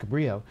to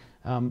Cabrillo.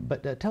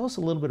 But tell us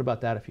a little bit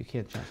about that if you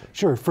can, Chancellor.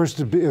 Sure. First,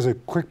 as a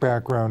quick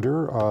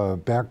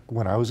backgrounder, back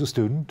when I was a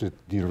student at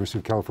the University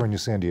of California,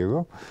 San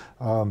Diego,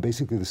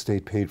 basically the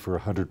state paid for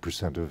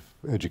 100% of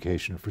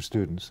education for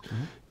students.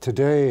 Mm-hmm.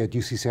 Today at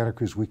UC Santa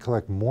Cruz, we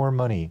collect more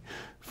money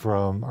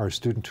from our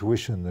student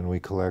tuition than we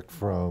collect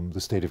from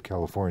the state of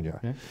California.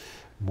 Okay.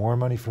 More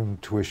money from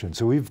tuition.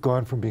 So we've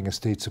gone from being a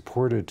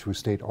state-supported to a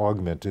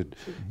state-augmented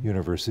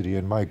university,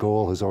 and my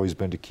goal has always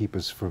been to keep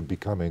us from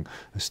becoming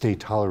a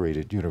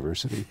state-tolerated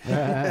university.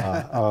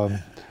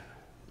 But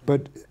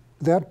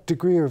that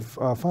degree of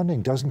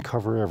funding doesn't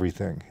cover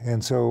everything.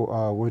 And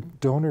so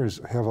what donors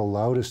have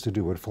allowed us to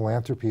do, what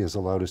philanthropy has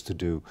allowed us to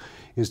do,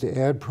 is to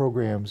add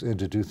programs and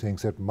to do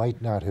things that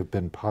might not have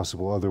been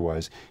possible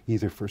otherwise,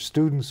 either for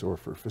students or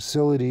for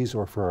facilities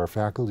or for our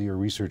faculty or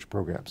research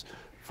programs.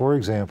 For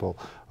example,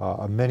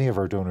 many of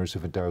our donors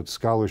have endowed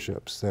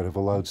scholarships that have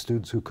allowed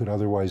students who could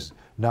otherwise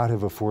not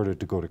have afforded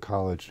to go to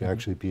college to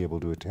actually be able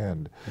to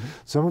attend.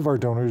 Some of our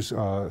donors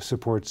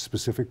support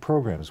specific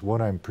programs.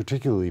 One I'm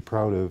particularly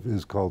proud of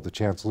is called the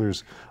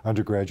Chancellor's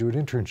Undergraduate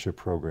Internship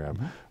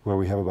Program, where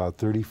we have about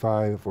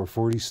 35 or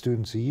 40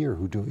 students a year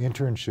who do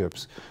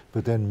internships,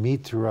 but then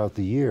meet throughout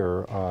the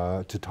year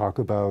to talk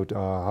about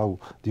how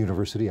the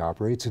university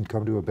operates and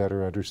come to a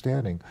better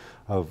understanding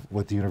of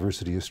what the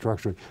university is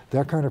structured.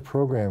 That kind of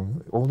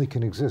program only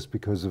can exist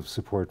because of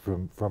support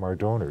from our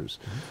donors.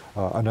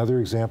 Another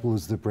example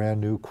is the brand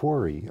new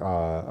Quarry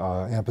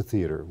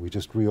amphitheater. We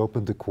just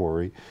reopened the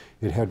Quarry.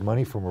 It had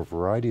money from a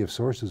variety of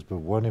sources, but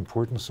one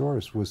important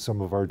source was some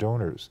of our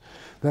donors.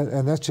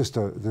 And that's just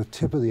the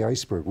tip of the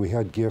iceberg. We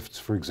had gifts,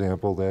 for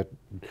example, that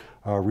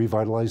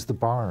revitalized the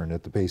barn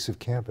at the base of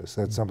campus.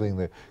 That's something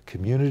the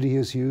community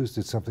has used,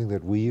 it's something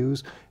that we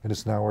use, and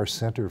it's now our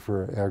center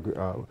for,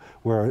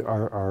 where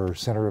our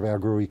Center of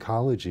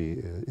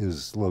Agroecology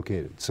is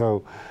located.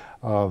 So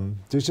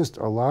there's just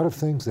a lot of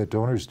things that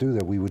donors do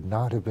that we would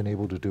not have been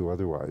able to do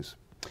otherwise.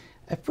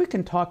 If we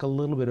can talk a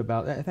little bit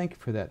about, thank you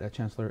for that,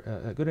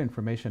 Chancellor, good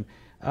information.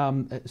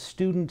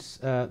 Students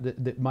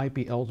that might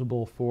be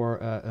eligible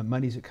for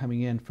monies that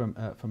coming in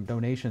from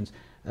donations.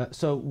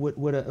 So would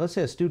let's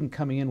say a student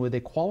coming in, would they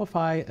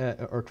qualify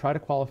or try to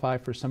qualify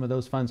for some of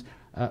those funds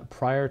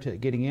prior to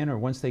getting in or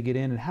once they get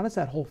in? And how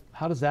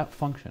does that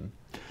function?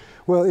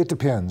 Well, it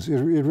depends. It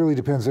really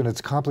depends, and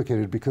it's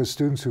complicated because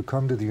students who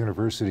come to the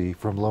university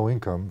from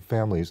low-income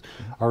families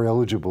are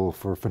eligible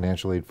for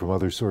financial aid from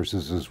other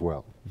sources as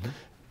well.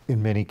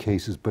 In many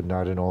cases, but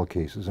not in all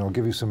cases. And I'll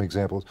give you some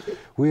examples.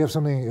 We have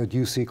something at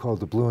UC called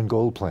the Blue and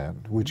Gold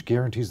Plan, which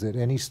guarantees that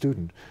any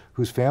student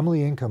whose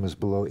family income is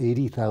below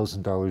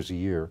 $80,000 a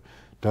year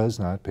does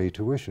not pay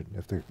tuition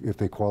if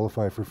they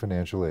qualify for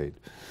financial aid.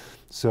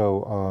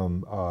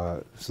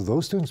 So, so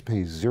those students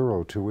pay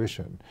zero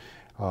tuition.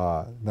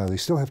 Now, they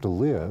still have to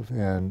live,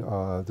 and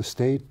the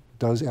state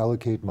does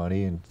allocate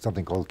money in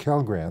something called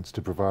Cal Grants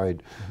to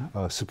provide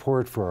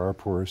support for our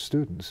poorest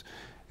students.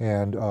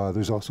 And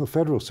there's also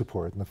federal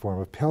support in the form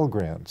of Pell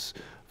Grants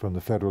from the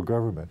federal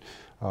government.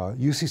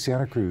 UC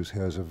Santa Cruz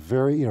has a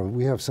very,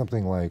 we have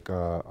something like,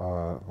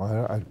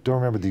 I don't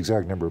remember the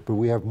exact number, but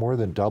we have more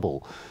than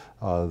double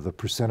the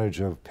percentage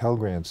of Pell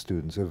Grant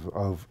students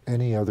of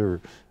any other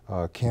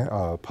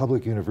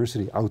public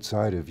university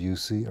outside of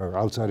UC or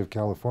outside of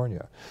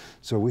California.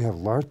 So we have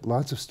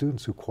lots of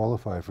students who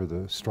qualify for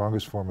the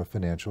strongest form of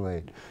financial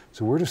aid.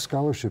 So where do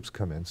scholarships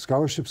come in?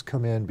 Scholarships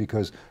come in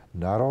because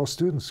Not all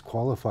students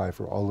qualify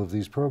for all of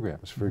these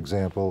programs. For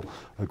example,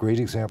 a great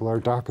example are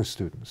DACA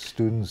students,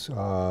 students who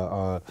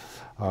are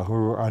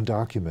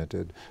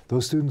undocumented.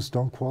 Those students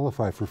don't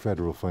qualify for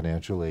federal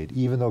financial aid,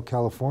 even though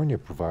California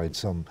provides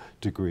some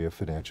degree of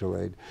financial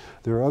aid.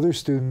 There are other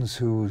students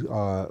who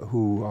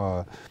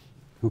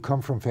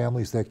come from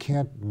families that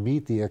can't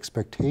meet the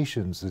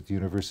expectations that the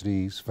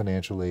university's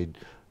financial aid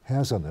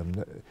has on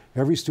them.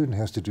 Every student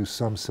has to do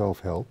some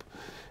self-help.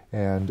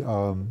 And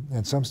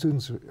some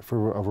students,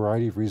 for a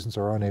variety of reasons,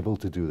 are unable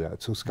to do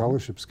that. So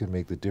scholarships can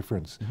make the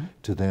difference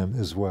to them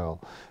as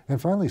well.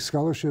 And finally,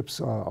 scholarships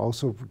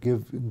also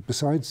give,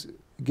 besides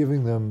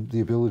giving them the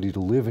ability to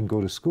live and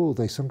go to school,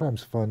 they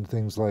sometimes fund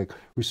things like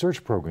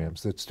research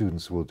programs that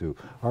students will do.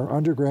 Our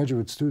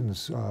undergraduate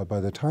students, by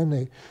the time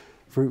they,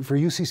 for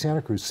UC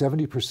Santa Cruz,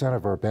 70%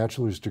 of our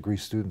bachelor's degree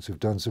students have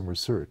done some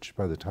research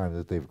by the time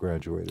that they've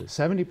graduated.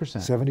 70%?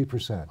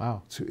 70%.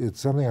 Wow.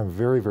 It's something I'm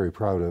very, very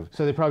proud of.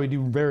 So they probably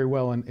do very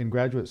well in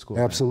graduate school.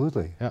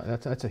 Absolutely. Right? Yeah,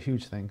 that's a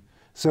huge thing.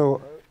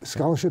 So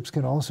scholarships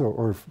can also,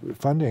 or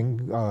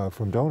funding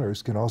from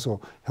donors can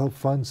also help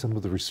fund some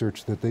of the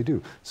research that they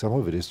do. Some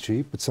of it is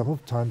cheap, but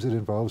sometimes it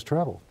involves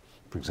travel,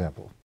 for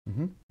example.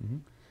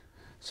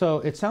 So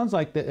it sounds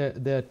like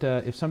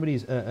that if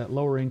somebody's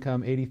lower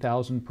income,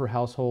 80,000 per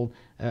household,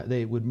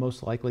 they would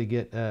most likely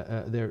get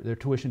their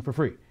tuition for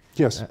free.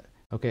 Yes.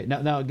 Okay.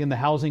 Now again, the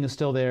housing is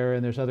still there,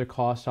 and there's other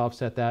costs to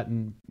offset that.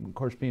 And of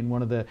course, being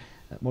one of the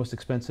most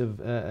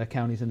expensive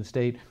counties in the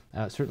state,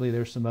 certainly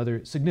there's some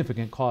other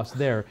significant costs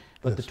there.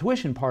 But the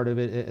tuition part of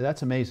it,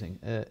 that's amazing.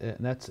 And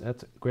that's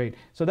great.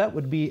 So that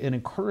would be an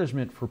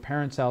encouragement for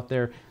parents out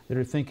there that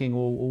are thinking,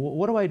 well,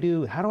 what do I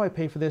do? How do I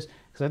pay for this?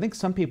 Because I think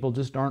some people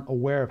just aren't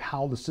aware of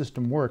how the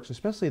system works,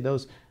 especially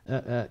those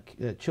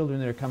children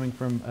that are coming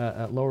from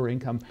lower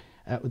income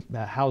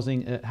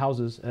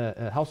households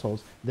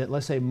that,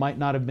 let's say, might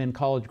not have been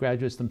college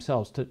graduates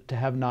themselves, to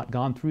have not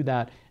gone through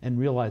that and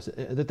realize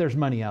that there's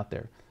money out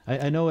there.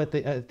 I know at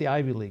the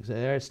Ivy Leagues,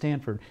 at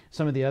Stanford,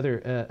 some of the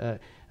other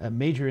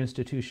major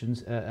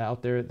institutions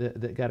out there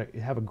that got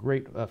to have a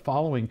great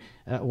following.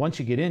 Once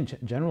you get in,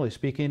 generally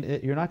speaking,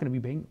 you're not going to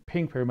be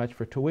paying very much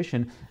for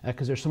tuition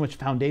because there's so much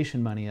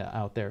foundation money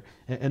out there.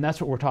 And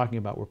that's what we're talking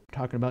about. We're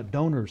talking about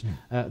donors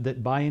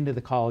that buy into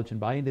the college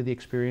and buy into the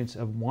experience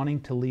of wanting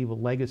to leave a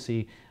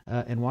legacy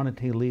and wanting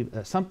to leave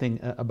something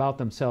about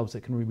themselves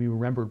that can be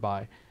remembered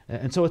by.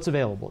 And so it's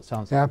available, it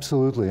sounds like.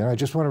 Absolutely. And I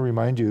just want to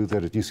remind you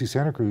that at UC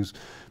Santa Cruz,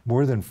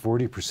 more than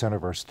 40%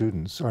 of our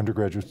students,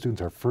 undergraduate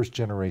students, are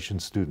first-generation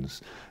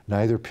students.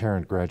 Neither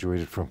parent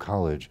graduated from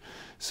college.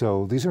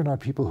 So these are not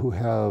people who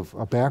have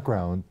a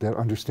background that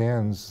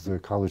understands the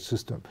college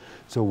system.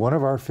 So one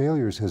of our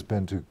failures has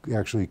been to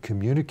actually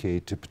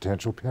communicate to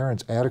potential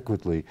parents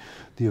adequately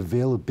the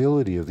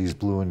availability of these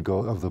blue and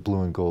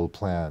gold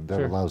plan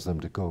that allows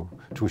them to go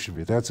tuition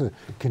free. That's a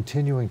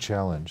continuing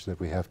challenge that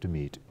we have to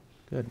meet.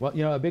 Good. Well,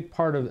 you know, a big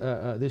part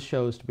of this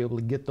show is to be able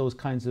to get those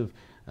kinds of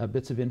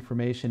bits of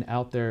information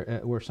out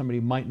there where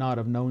somebody might not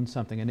have known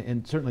something.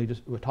 And certainly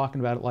just we're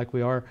talking about it like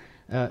we are,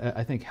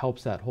 I think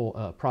helps that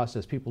whole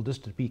process. People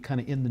just to be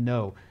kind of in the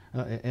know.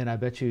 And I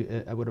bet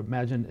you, I would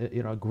imagine,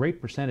 you know, a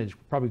great percentage,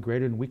 probably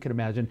greater than we could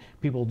imagine,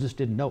 people just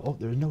didn't know, oh,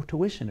 there's no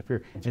tuition. If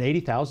you're at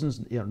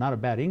 80,000, you know, not a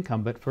bad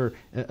income, but for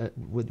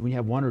when you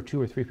have 1 or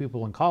 2 or 3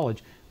 people in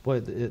college,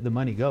 boy, the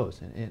money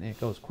goes, and it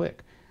goes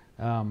quick.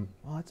 Well,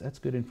 that's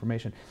good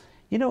information.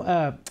 You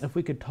know, if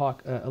we could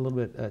talk a little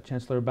bit,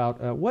 Chancellor, about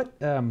what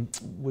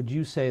would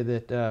you say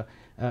that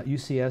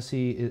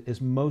UCSC is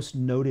most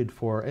noted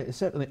for?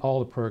 Certainly all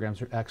the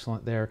programs are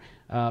excellent there,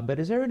 but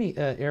is there any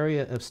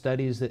area of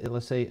studies that,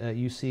 let's say,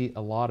 you see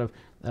a lot of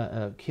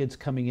kids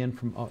coming in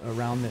from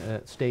around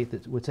the state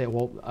that would say,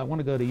 well, I want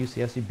to go to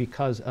UCSC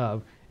because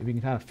of, if you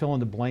can kind of fill in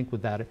the blank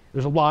with that.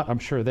 There's a lot, I'm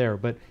sure, there,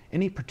 but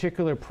any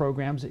particular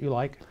programs that you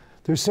like?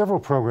 There's several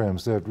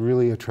programs that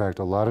really attract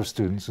a lot of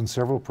students and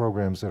several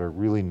programs that are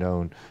really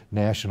known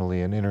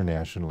nationally and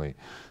internationally.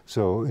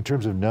 So in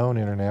terms of known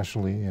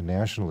internationally and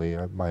nationally,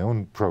 my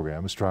own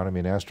program,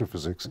 Astronomy and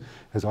Astrophysics,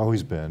 has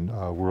always been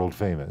world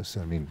famous.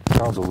 I mean, it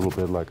sounds a little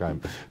bit like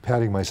I'm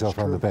patting myself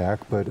on the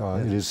back, but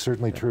it is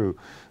certainly true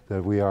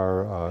that we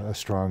are a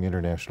strong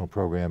international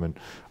program, and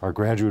our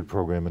graduate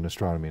program in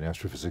Astronomy and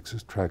Astrophysics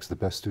attracts the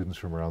best students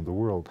from around the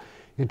world.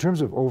 In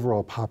terms of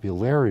overall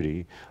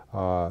popularity, 2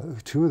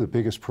 of the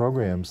biggest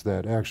programs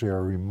that actually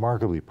are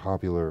remarkably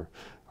popular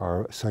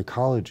are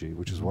psychology,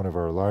 which is one of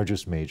our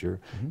largest major,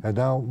 and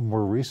now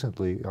more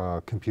recently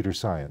computer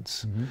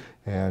science.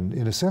 And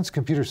in a sense,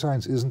 computer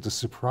science isn't a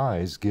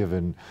surprise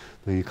given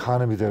the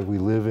economy that we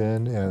live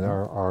in and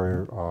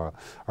our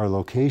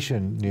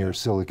location near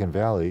Silicon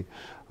Valley.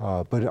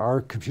 But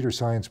our computer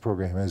science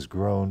program has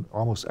grown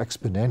almost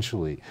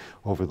exponentially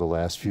over the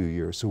last few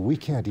years. So we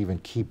can't even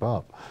keep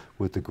up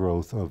with the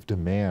growth of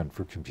demand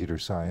for computer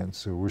science.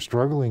 So we're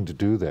struggling to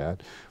do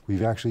that.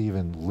 We've actually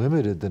even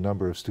limited the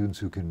number of students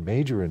who can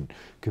major in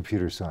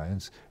computer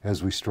science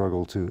as we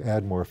struggle to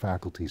add more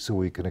faculty so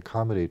we can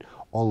accommodate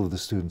all of the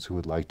students who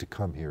would like to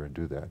come here and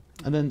do that.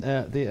 And then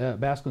the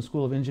Baskin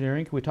School of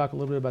Engineering, can we talk a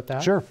little bit about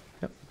that? Sure.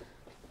 Yep.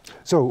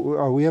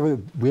 So we have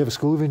a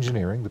School of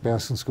Engineering, the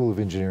Baskin School of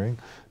Engineering.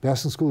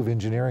 Baskin School of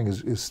Engineering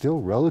is still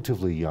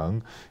relatively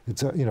young.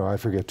 It's I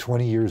forget,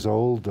 20 years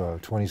old,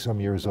 20-some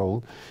years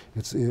old.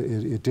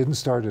 It didn't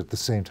start at the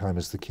same time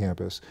as the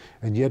campus,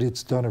 and yet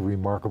it's done a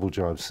remarkable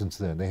job since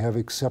then. They have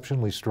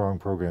exceptionally strong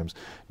programs,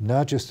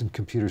 not just in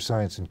computer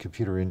science and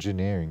computer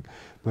engineering,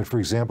 but for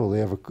example, they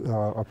have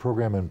a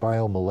program in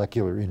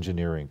biomolecular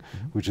engineering,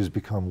 which has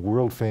become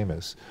world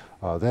famous.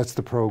 That's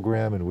the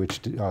program in which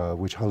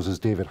houses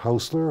David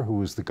Hausler, who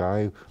was the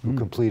guy who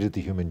completed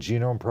the Human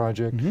Genome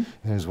Project and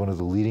is one of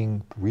the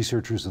leading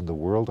researchers in the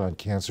world on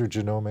cancer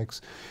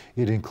genomics.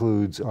 It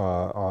includes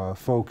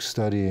folks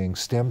studying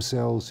stem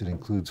cells. It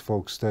includes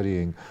folks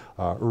studying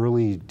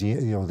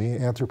the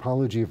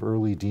anthropology of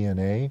early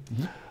DNA.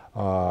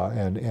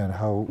 And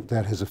how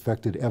that has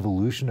affected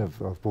evolution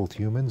of both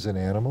humans and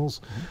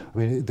animals. I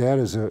mean,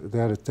 that's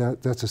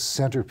a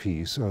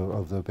centerpiece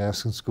of the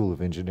Baskin School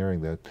of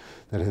Engineering that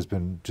has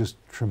been just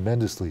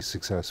tremendously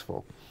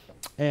successful.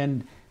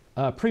 And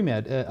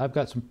pre-med, I've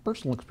got some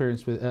personal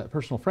experience with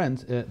personal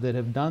friends that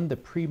have done the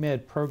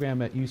pre-med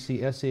program at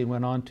UCSC and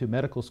went on to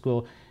medical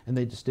school, and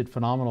they just did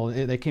phenomenal.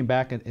 They came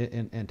back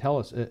and tell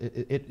us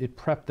it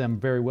prepped them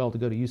very well to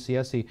go to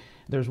UCSC.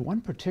 There's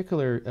one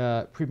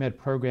particular pre-med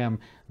program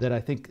that I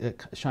think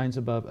shines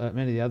above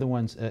many of the other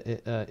ones,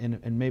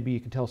 and maybe you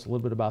can tell us a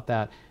little bit about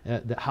that,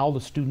 how the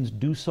students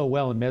do so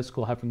well in med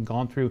school, having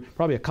gone through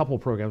probably a couple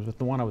of programs, but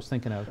the one I was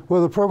thinking of.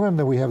 Well, the program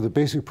that we have, the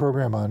basic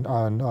program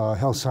on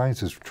health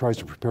sciences, tries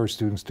to prepare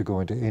students to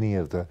go into any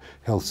of the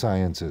health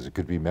sciences. It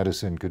could be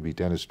medicine, could be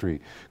dentistry,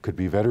 could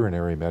be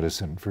veterinary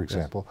medicine, for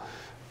example. Yes.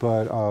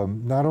 But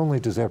not only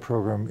does that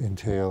program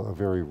entail a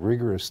very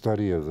rigorous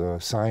study of the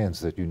science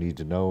that you need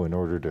to know in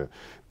order to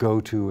go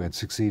to and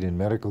succeed in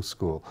medical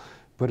school,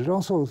 but it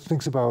also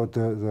thinks about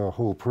the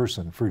whole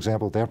person. For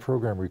example, that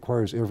program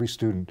requires every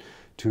student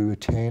to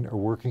attain a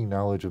working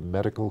knowledge of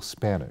medical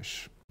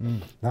Spanish.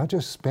 Not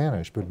just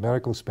Spanish, but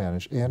medical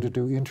Spanish, and to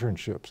do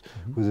internships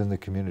within the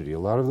community. A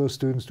lot of those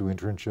students do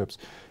internships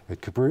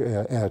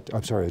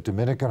at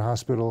Dominican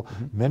Hospital.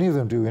 Many of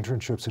them do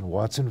internships in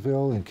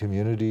Watsonville, in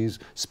communities,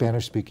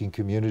 Spanish-speaking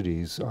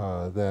communities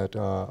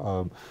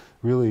that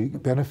really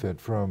benefit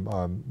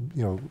from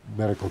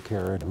medical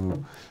care,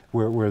 and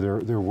where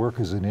their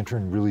work as an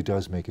intern really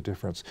does make a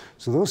difference.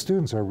 So those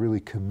students are really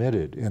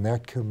committed, and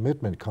that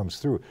commitment comes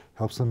through,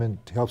 helps them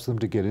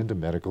to get into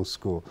medical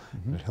school,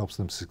 and it helps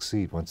them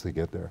succeed once they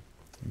get there.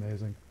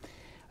 Amazing.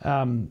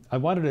 I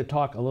wanted to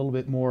talk a little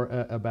bit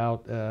more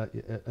about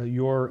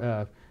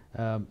your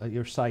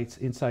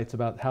insights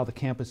about how the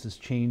campus has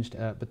changed,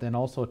 but then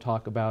also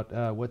talk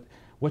about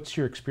what's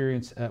your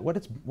experience,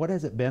 what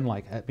has it been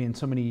like being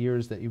so many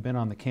years that you've been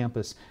on the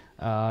campus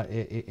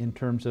in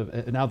terms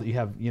of, now that you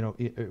have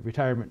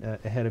retirement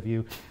ahead of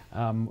you,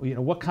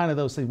 what kind of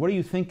those things, what are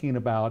you thinking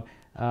about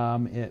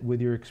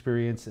with your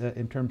experience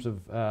in terms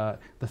of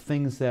the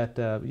things that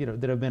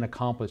that have been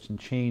accomplished and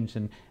changed,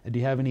 and do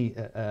you have any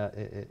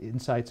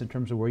insights in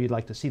terms of where you'd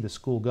like to see the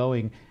school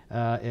going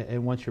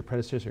and once your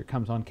predecessor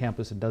comes on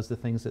campus and does the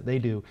things that they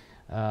do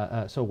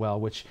so well,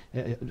 which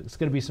it's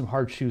going to be some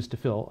hard shoes to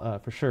fill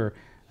for sure.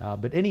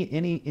 But any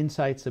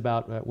insights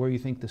about where you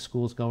think the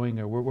school's going,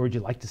 or where would you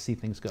like to see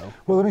things go?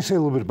 Well, let me say a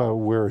little bit about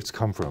where it's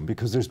come from,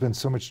 because there's been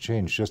so much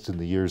change just in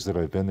the years that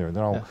I've been there, and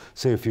then I'll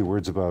say a few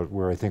words about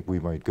where I think we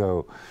might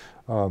go.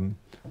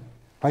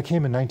 I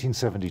came in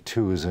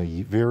 1972 as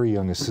a very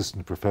young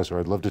assistant professor.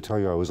 I'd love to tell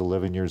you I was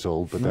 11 years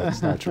old, but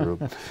that's not true.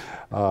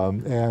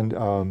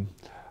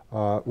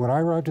 When I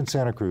arrived in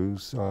Santa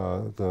Cruz,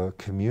 the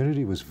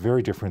community was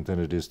very different than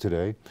it is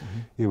today.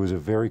 It was a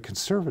very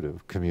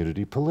conservative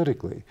community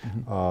politically.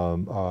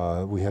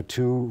 We had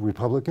two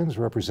Republicans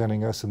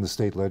representing us in the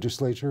state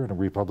legislature and a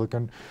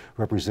Republican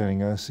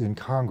representing us in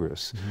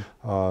Congress.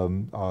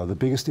 The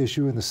biggest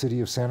issue in the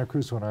city of Santa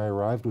Cruz when I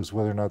arrived was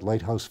whether or not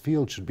Lighthouse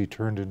Field should be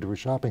turned into a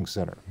shopping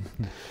center.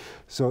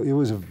 So it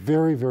was a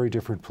very, very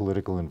different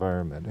political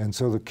environment. And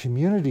so the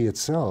community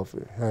itself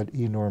had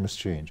enormous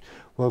change.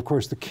 Well, of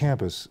course, the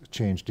campus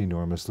changed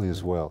enormously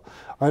as well.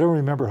 I don't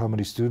remember how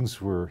many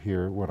students were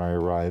here when I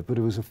arrived, but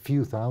it was a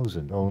few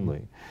thousand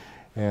only.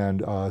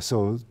 And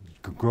so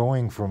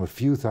growing from a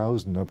few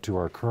thousand up to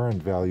our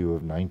current value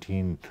of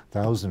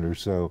 19,000 or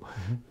so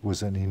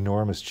was an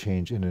enormous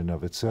change in and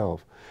of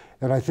itself.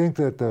 And I think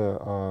that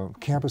the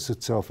campus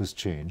itself has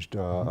changed.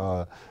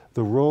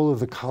 The role of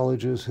the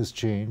colleges has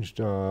changed.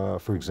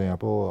 For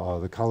example,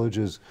 the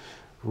colleges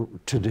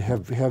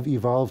have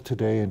evolved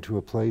today into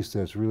a place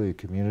that's really a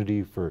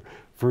community for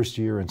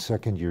first-year and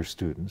second-year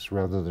students,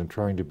 rather than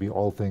trying to be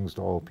all things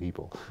to all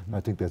people. And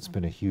I think that's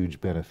been a huge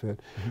benefit.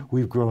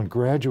 We've grown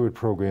graduate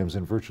programs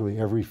in virtually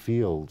every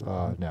field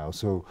now,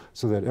 so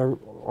that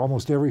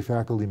almost every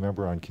faculty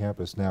member on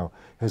campus now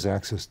has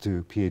access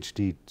to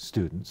PhD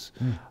students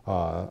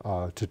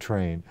to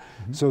train.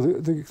 So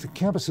the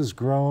campus has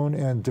grown,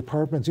 and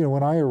departments,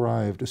 when I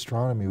arrived,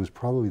 astronomy was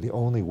probably the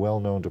only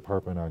well-known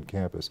department on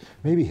campus.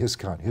 Maybe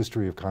HISCON,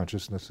 History of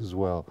Consciousness, as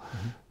well.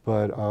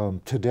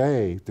 But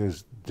today,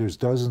 there's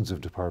dozens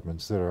of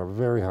departments that are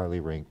very highly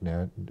ranked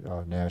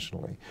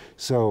nationally.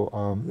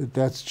 So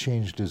that's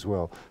changed as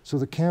well. So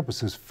the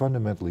campus has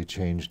fundamentally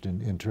changed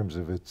in terms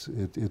of its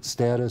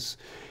status.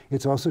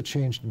 It's also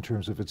changed in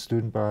terms of its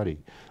student body.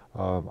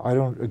 I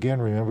don't,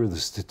 again, remember the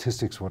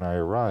statistics when I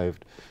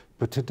arrived,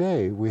 but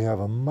today we have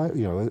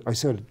I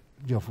said,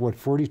 what,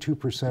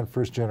 42%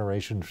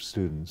 first-generation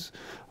students.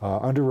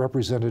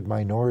 Underrepresented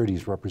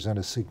minorities represent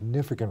a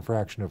significant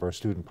fraction of our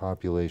student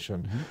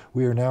population.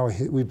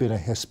 Mm-hmm. We've been a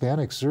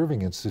Hispanic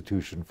serving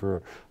institution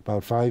for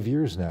about 5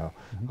 years now.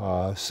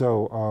 Mm-hmm.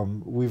 So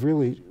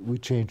we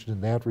changed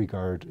in that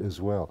regard as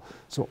well.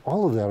 So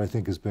all of that, I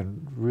think, has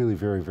been really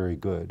very, very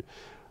good.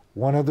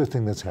 One other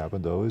thing that's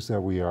happened, though, is that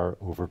we are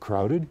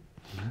overcrowded.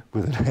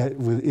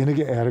 Mm-hmm. with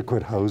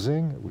inadequate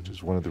housing, which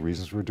is one of the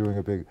reasons we're doing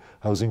a big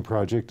housing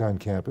project on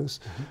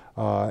campus.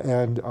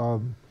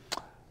 Mm-hmm.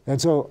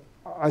 And so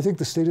I think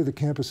the state of the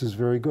campus is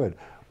very good.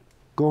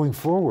 Going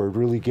forward,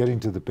 really getting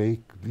to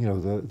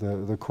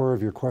the core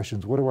of your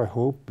questions, what do I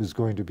hope is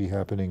going to be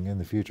happening in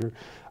the future?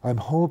 I'm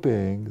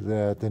hoping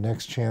that the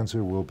next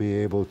chancellor will be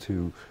able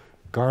to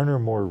garner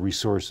more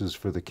resources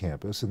for the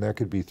campus, and that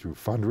could be through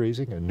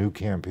fundraising, a new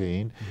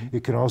campaign. Mm-hmm.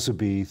 It can also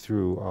be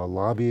through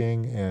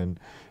lobbying and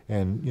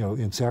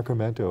in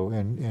Sacramento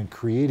and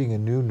creating a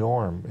new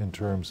norm in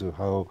terms of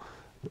how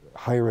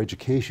higher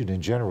education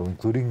in general,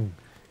 including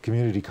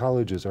community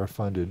colleges, are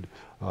funded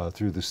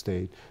through the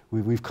state.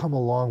 We've come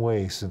a long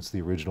way since the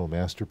original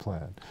master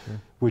plan,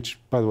 which,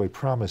 by the way,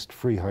 promised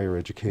free higher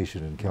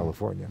education in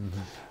California.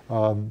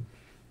 Mm-hmm.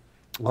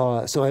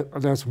 So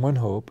that's one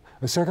hope.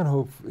 A second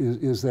hope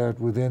is that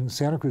within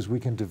Santa Cruz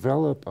we can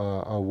develop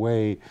a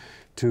way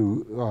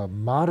to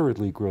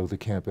moderately grow the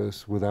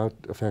campus without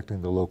affecting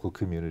the local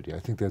community. I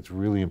think that's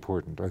really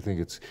important. I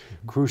think it's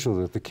crucial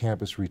that the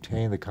campus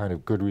retain the kind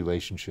of good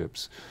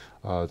relationships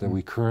that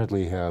we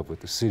currently have with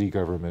the city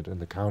government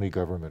and the county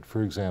government,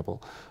 for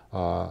example.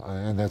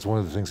 And that's one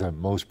of the things I'm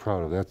most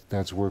proud of.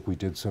 That's work we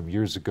did some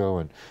years ago,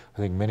 and I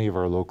think many of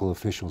our local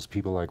officials,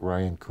 people like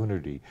Ryan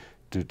Coonerty,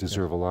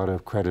 deserve a lot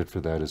of credit for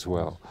that as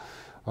well.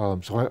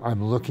 So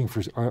I'm looking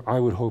for, I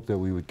would hope that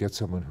we would get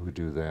someone who would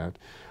do that.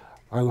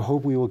 I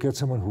hope we will get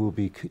someone who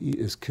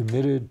is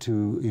committed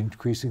to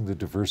increasing the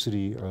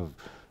diversity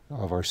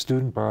of our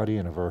student body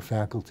and of our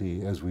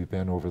faculty as we've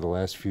been over the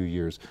last few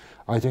years.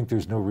 I think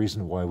there's no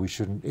reason why we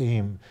shouldn't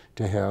aim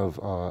to have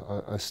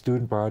a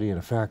student body and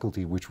a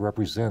faculty which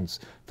represents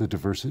the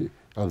diversity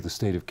of the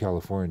state of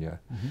California.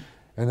 Mm-hmm.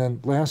 And then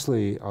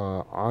lastly,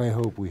 I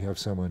hope we have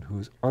someone who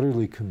is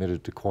utterly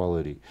committed to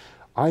quality.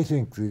 I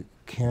think the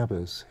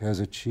campus has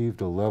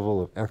achieved a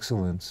level of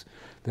excellence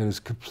that is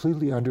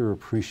completely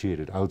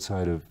underappreciated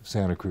outside of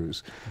Santa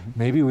Cruz. Mm-hmm.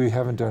 Maybe we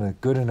haven't done a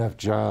good enough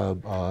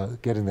job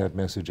getting that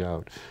message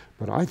out,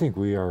 but I think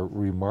we are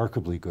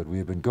remarkably good. We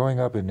have been going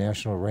up in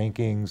national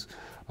rankings,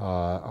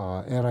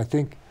 and I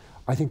think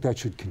that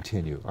should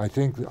continue.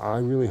 I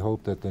really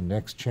hope that the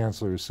next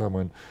chancellor is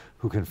someone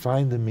who can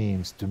find the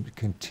means to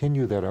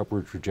continue that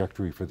upward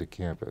trajectory for the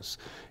campus.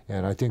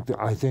 And I think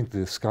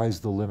the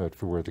sky's the limit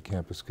for where the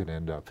campus could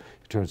end up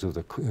in terms of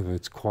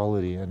its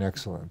quality and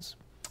excellence.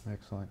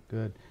 Excellent,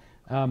 good.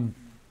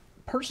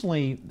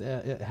 Personally,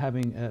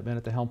 having been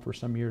at the helm for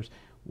some years,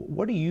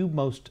 what are you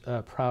most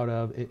proud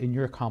of in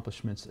your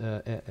accomplishments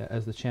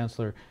as the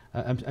chancellor?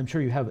 I'm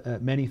sure you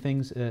have many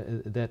things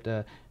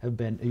that you've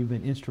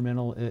been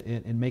instrumental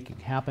in making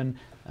happen.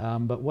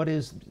 But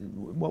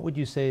what would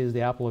you say is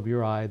the apple of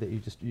your eye that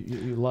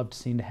you loved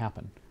seeing to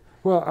happen?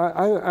 Well,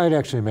 I'd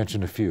actually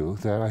mention a few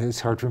that it's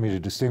hard for me to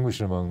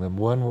distinguish among them.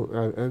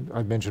 One,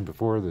 I mentioned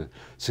before, the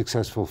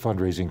successful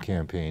fundraising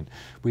campaign.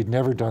 We'd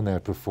never done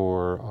that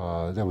before.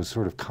 That was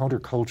sort of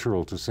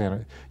countercultural to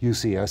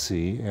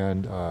UCSC,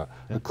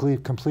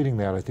 and completing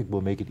that, I think,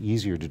 will make it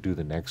easier to do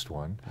the next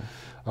one.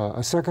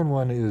 A second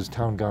one is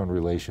town-gown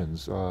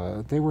relations.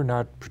 They were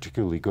not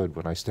particularly good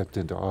when I stepped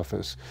into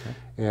office.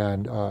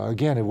 And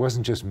again, it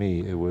wasn't just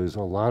me. It was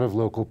a lot of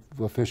local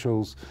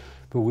officials.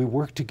 But we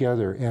worked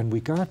together, and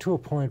we got to a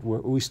point where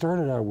we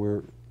started out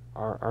where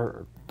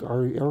our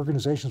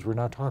organizations were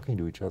not talking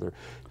to each other.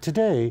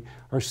 Today,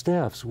 our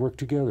staffs work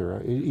together.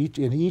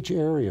 In each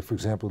area, for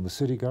example, in the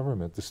city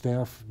government, the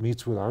staff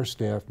meets with our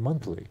staff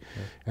monthly,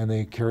 and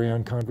they carry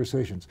on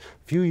conversations.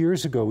 A few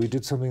years ago, we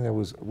did something that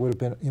would have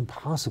been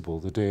impossible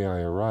the day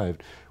I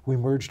arrived. We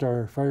merged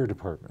our fire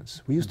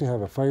departments. We used to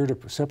have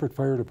a separate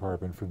fire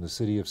department from the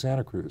city of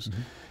Santa Cruz,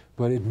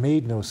 but it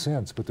made no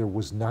sense. But there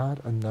was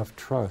not enough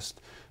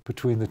trust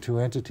between the two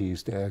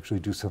entities to actually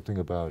do something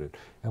about it.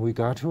 And we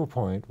got to a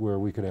point where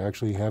we could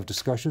actually have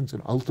discussions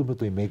and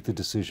ultimately make the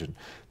decision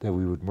that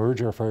we would merge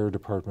our fire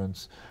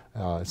departments.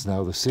 It's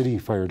now the city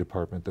fire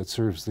department that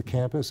serves the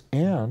campus.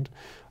 And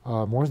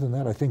more than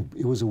that, I think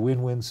it was a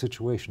win-win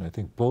situation. I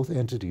think both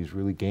entities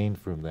really gained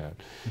from that.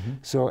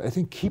 So I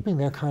think keeping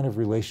that kind of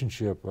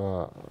relationship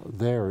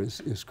there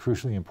is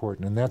crucially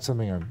important. And that's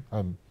something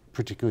I'm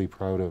particularly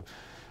proud of.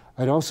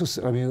 I'd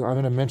also, I mean, I'm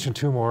going to mention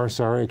two more.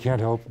 Sorry, I can't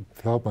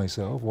help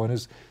myself. One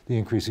is the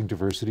increasing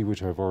diversity,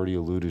 which I've already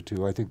alluded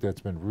to. I think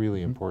that's been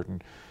really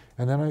important.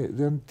 And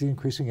then the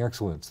increasing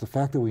excellence. The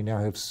fact that we now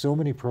have so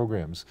many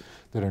programs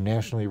that are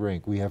nationally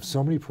ranked. We have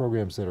so many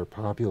programs that are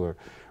popular.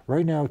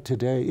 Right now,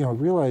 today, you know,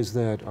 realize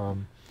that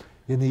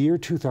in the year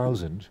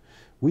 2000,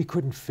 we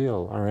couldn't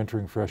fill our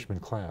entering freshman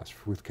class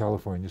with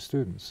California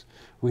students.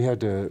 We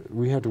had to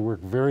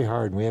work very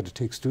hard, and we had to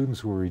take students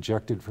who were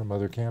rejected from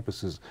other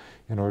campuses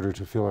in order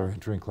to fill our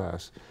entering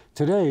class.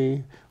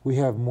 Today, we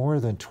have more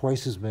than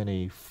twice as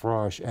many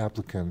Frosh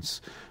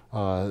applicants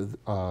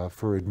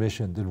for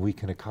admission than we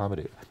can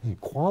accommodate. I mean,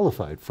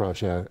 qualified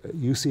Frosh,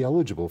 UC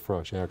eligible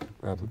Frosh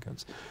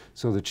applicants.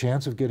 So the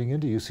chance of getting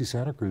into UC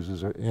Santa Cruz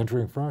is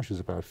entering Frosh is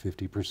about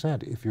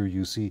 50% if you're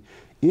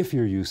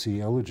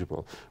UC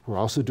eligible. We're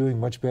also doing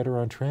much better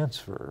on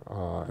transfer,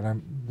 and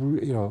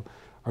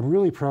I'm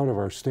really proud of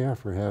our staff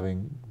for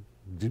having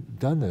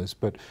done this.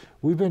 But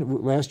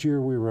last year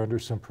we were under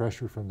some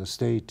pressure from the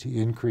state to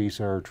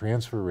increase our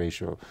transfer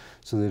ratio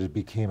so that it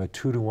became a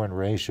 2-to-1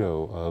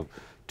 ratio of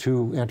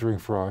 2 entering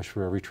Frosh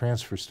for every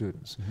transfer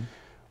students. Mm-hmm.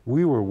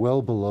 We were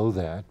well below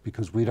that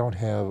because we don't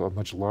have a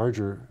much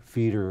larger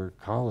feeder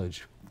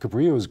college.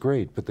 Cabrillo is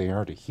great, but they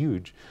aren't a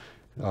huge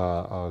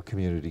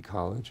community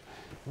college,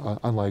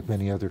 unlike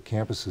many other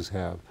campuses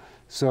have.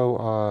 So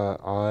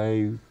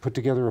I put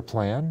together a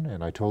plan,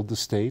 and I told the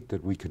state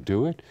that we could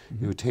do it.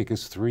 Mm-hmm. It would take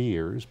us 3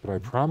 years, but I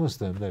promised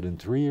them that in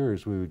 3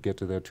 years we would get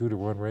to that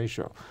 2-to-1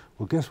 ratio.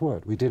 Well, guess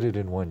what? We did it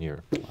in 1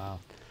 year. Wow.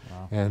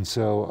 Wow. And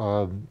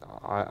so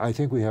I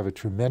think we have a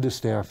tremendous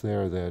staff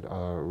there that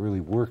really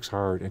works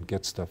hard and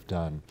gets stuff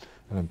done,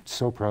 and I'm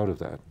so proud of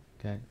that.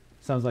 Okay,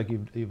 sounds like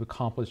you've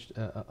accomplished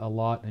a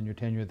lot in your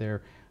tenure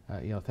there.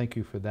 You know, thank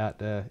you for that.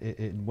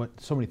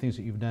 So many things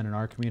that you've done in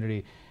our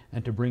community,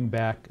 and to bring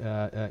back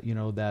you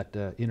know, that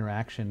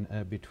interaction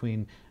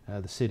between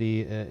the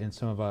city and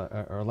some of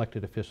our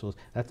elected officials.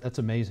 That's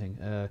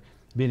amazing.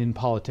 Being in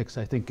politics,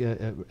 I think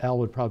Al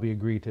would probably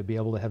agree, to be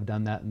able to have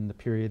done that in the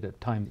period of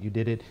time that you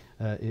did it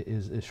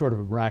is sort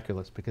of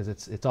miraculous, because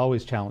it's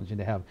always challenging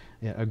to have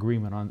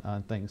agreement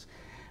on things.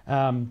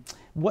 And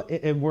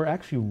we're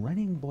actually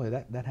running, boy,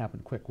 that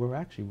happened quick. We're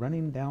actually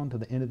running down to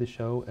the end of the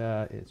show,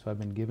 so I've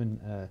been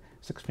given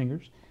 6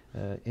 fingers.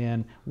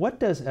 And what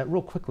does,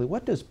 real quickly,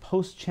 what does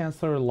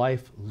post-Chancellor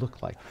life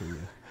look like for you?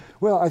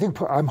 Well,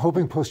 I'm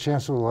hoping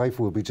post-Chancellor life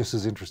will be just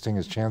as interesting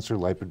as Chancellor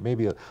life, but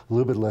maybe a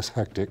little bit less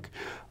hectic.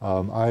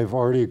 I've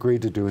already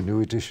agreed to do a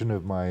new edition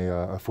of my,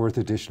 a 4th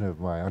edition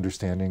of my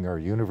Understanding Our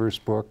Universe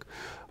book.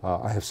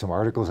 I have some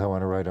articles I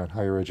want to write on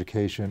higher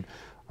education.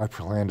 I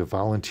plan to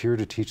volunteer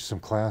to teach some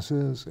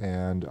classes,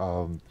 and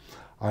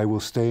I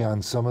will stay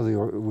on some of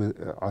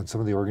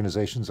the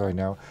organizations I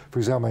now. For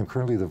example, I'm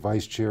currently the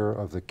vice chair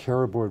of the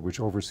CARA board,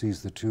 which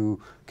oversees the 2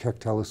 Keck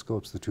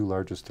telescopes, the 2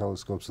 largest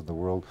telescopes in the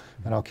world,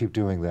 and I'll keep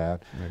doing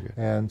that.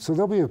 And so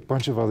there'll be a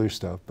bunch of other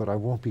stuff, but I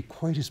won't be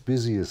quite as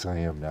busy as I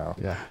am now.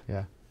 Yeah,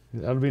 yeah,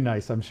 that'll be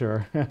nice, I'm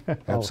sure.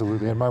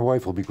 Absolutely, and my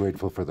wife will be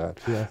grateful for that.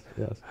 Yes,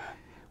 yes.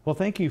 Well,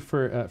 thank you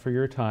for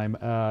your time,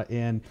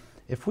 and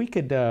if we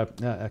could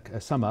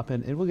sum up,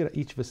 and we'll get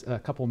each of us a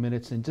couple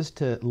minutes, and just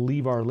to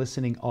leave our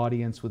listening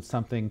audience with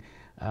something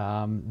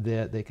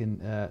that they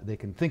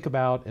can think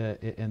about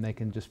and they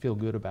can just feel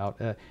good about.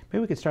 Maybe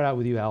we could start out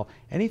with you, Al.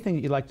 Anything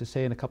that you'd like to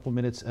say in a couple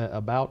minutes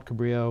about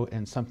Cabrillo,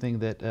 and something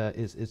that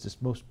is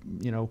just most,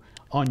 you know,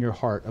 on your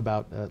heart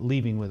about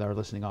leaving with our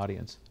listening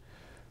audience?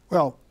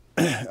 Well,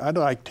 I'd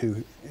like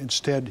to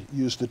instead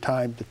use the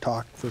time to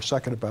talk for a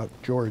second about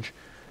George.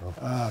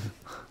 Oh.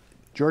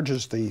 George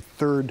is the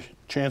 3rd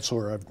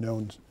chancellor I've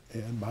known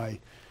in my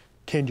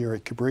tenure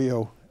at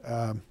Cabrillo.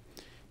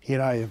 He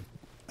and I,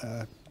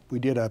 we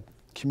did a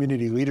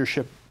community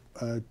leadership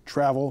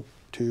travel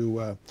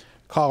to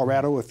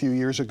Colorado a few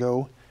years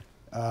ago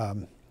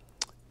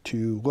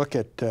to look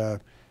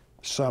at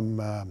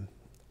some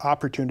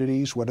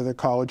opportunities, what other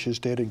colleges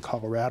did in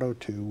Colorado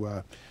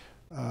to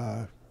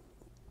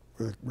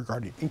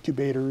regarding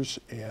incubators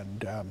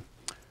and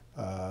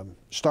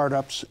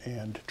startups,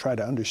 and try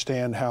to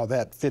understand how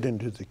that fit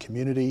into the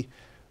community.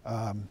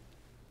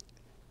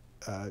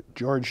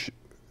 George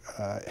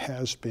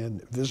has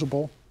been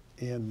visible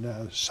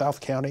in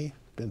South County,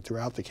 been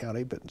throughout the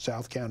county, but in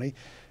South County,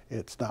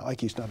 it's not like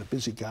he's not a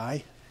busy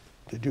guy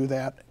to do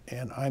that.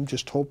 And I'm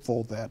just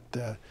hopeful that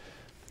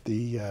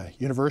the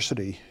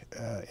university,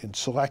 in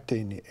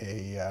selecting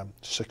a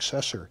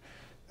successor,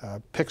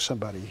 pick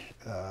somebody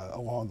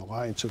along the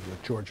lines of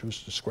what George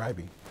was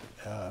describing.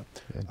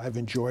 I've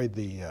enjoyed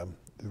the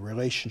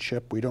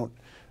relationship. We don't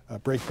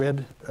break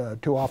bread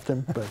too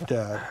often,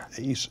 but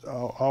he's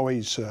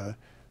always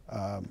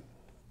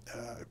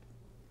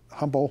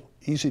humble,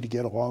 easy to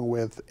get along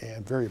with,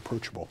 and very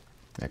approachable.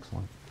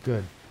 Excellent.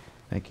 Good.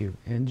 Thank you.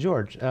 And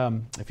George,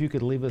 if you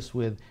could leave us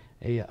with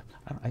a,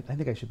 I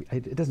think I should be,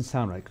 it doesn't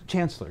sound right,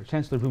 Chancellor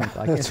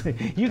Blumenthal.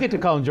 You get to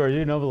call him George,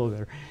 you know him a little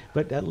better.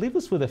 But leave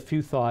us with a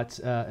few thoughts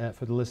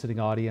for the listening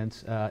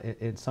audience.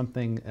 It's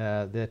something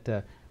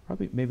that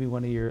probably maybe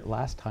one of your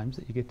last times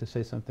that you get to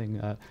say something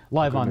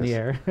live on the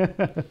air.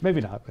 Maybe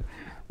not. But.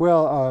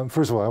 Well,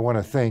 first of all, I want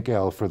to thank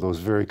Al for those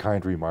very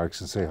kind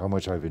remarks and say how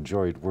much I've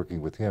enjoyed working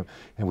with him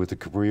and with the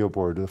Cabrillo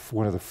board.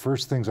 One of the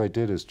first things I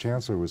did as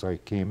Chancellor was I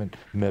came and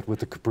met with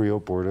the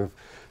Cabrillo Board of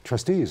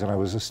Trustees, and I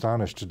was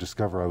astonished to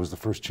discover I was the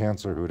first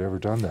Chancellor who had ever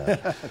done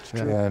that. That's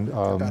true. And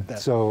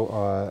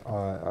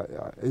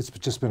it's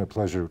just been a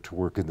pleasure to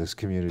work in this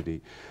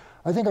community.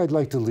 I think I'd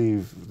like to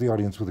leave the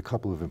audience with a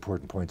couple of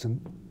important points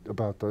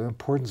about the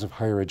importance of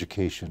higher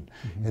education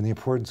and the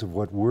importance of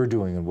what we're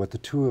doing and what the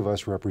two of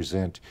us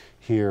represent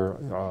here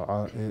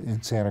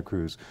in Santa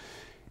Cruz.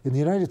 In the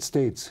United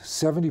States,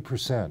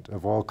 70%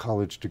 of all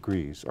college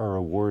degrees are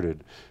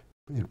awarded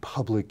in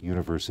public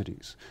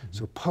universities.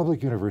 So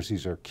public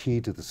universities are key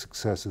to the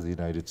success of the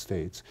United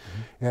States.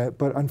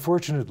 But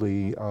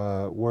unfortunately,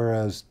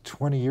 whereas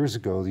 20 years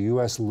ago, the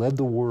US led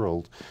the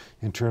world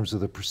in terms of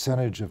the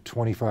percentage of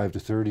 25 to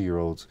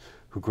 30-year-olds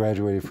who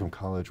graduated from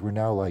college, we're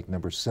now like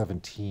number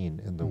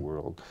 17 in the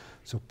world.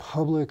 So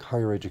public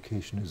higher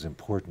education is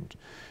important.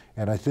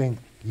 And I think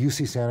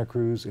UC Santa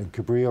Cruz and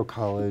Cabrillo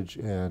College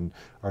and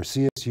our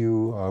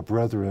CSU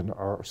brethren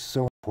are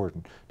so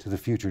important to the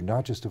future,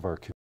 not just of our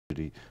community,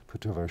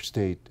 but of our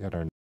state and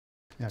our.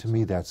 Excellent. To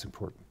me, that's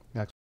important.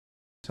 Excellent.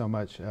 Thank you so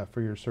much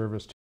for your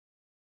service to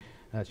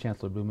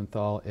Chancellor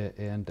Blumenthal,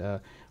 and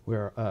I'm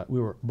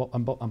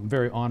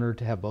very honored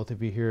to have both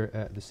of you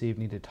here this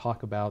evening to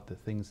talk about the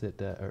things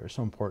that are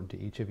so important to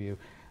each of you.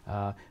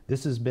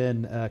 This has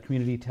been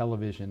community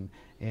television,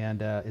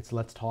 and it's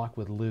Let's Talk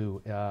with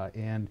Lou,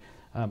 and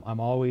I'm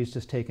always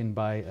just taken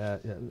by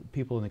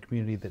people in the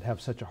community that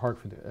have such a heart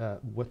for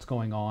what's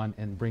going on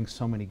and bring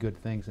so many good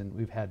things, and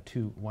we've had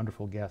two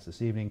wonderful guests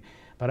this evening.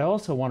 But I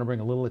also want to bring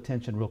a little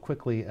attention real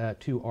quickly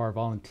to our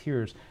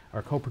volunteers,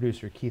 our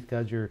co-producer Keith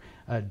Gudger,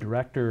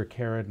 director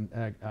Karen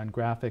on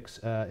graphics,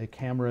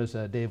 cameras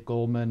Dave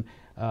Goldman,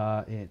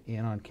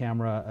 and on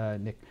camera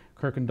Nick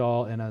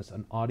Kirkendall, and as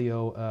an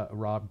audio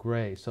Rob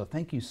Gray. So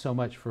thank you so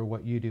much for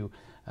what you do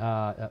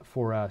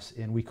for us,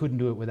 and we couldn't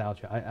do it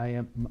without you. I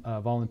am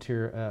a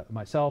volunteer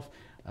myself,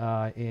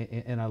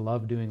 and I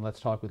love doing Let's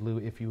Talk with Lou.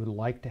 If you would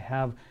like to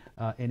have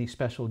any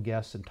special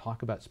guests and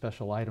talk about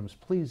special items,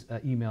 please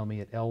email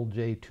me at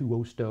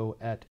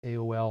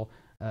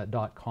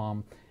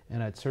ljtuosto@aol.com,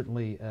 and I'd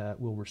certainly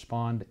will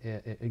respond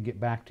and get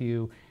back to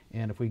you.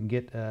 And if we can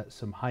get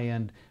some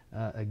high-end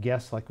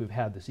guests like we've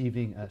had this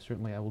evening,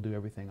 certainly I will do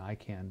everything I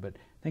can. But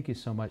thank you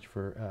so much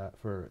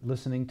for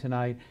listening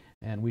tonight.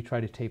 And we try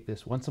to tape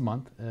this once a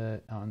month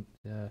on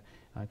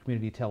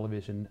community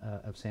television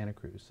of Santa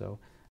Cruz. So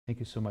thank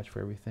you so much for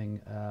everything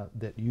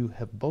that you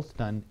have both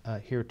done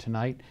here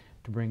tonight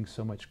to bring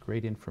so much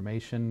great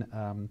information.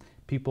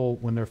 People,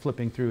 when they're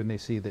flipping through and they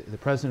see the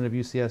president of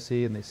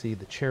UCSC and they see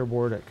the chair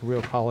board at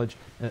Cabrillo College,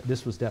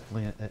 this was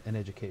definitely an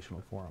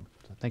educational forum.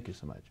 So thank you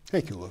so much.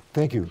 Thank you, Lou.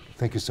 Thank you.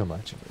 Thank you so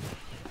much.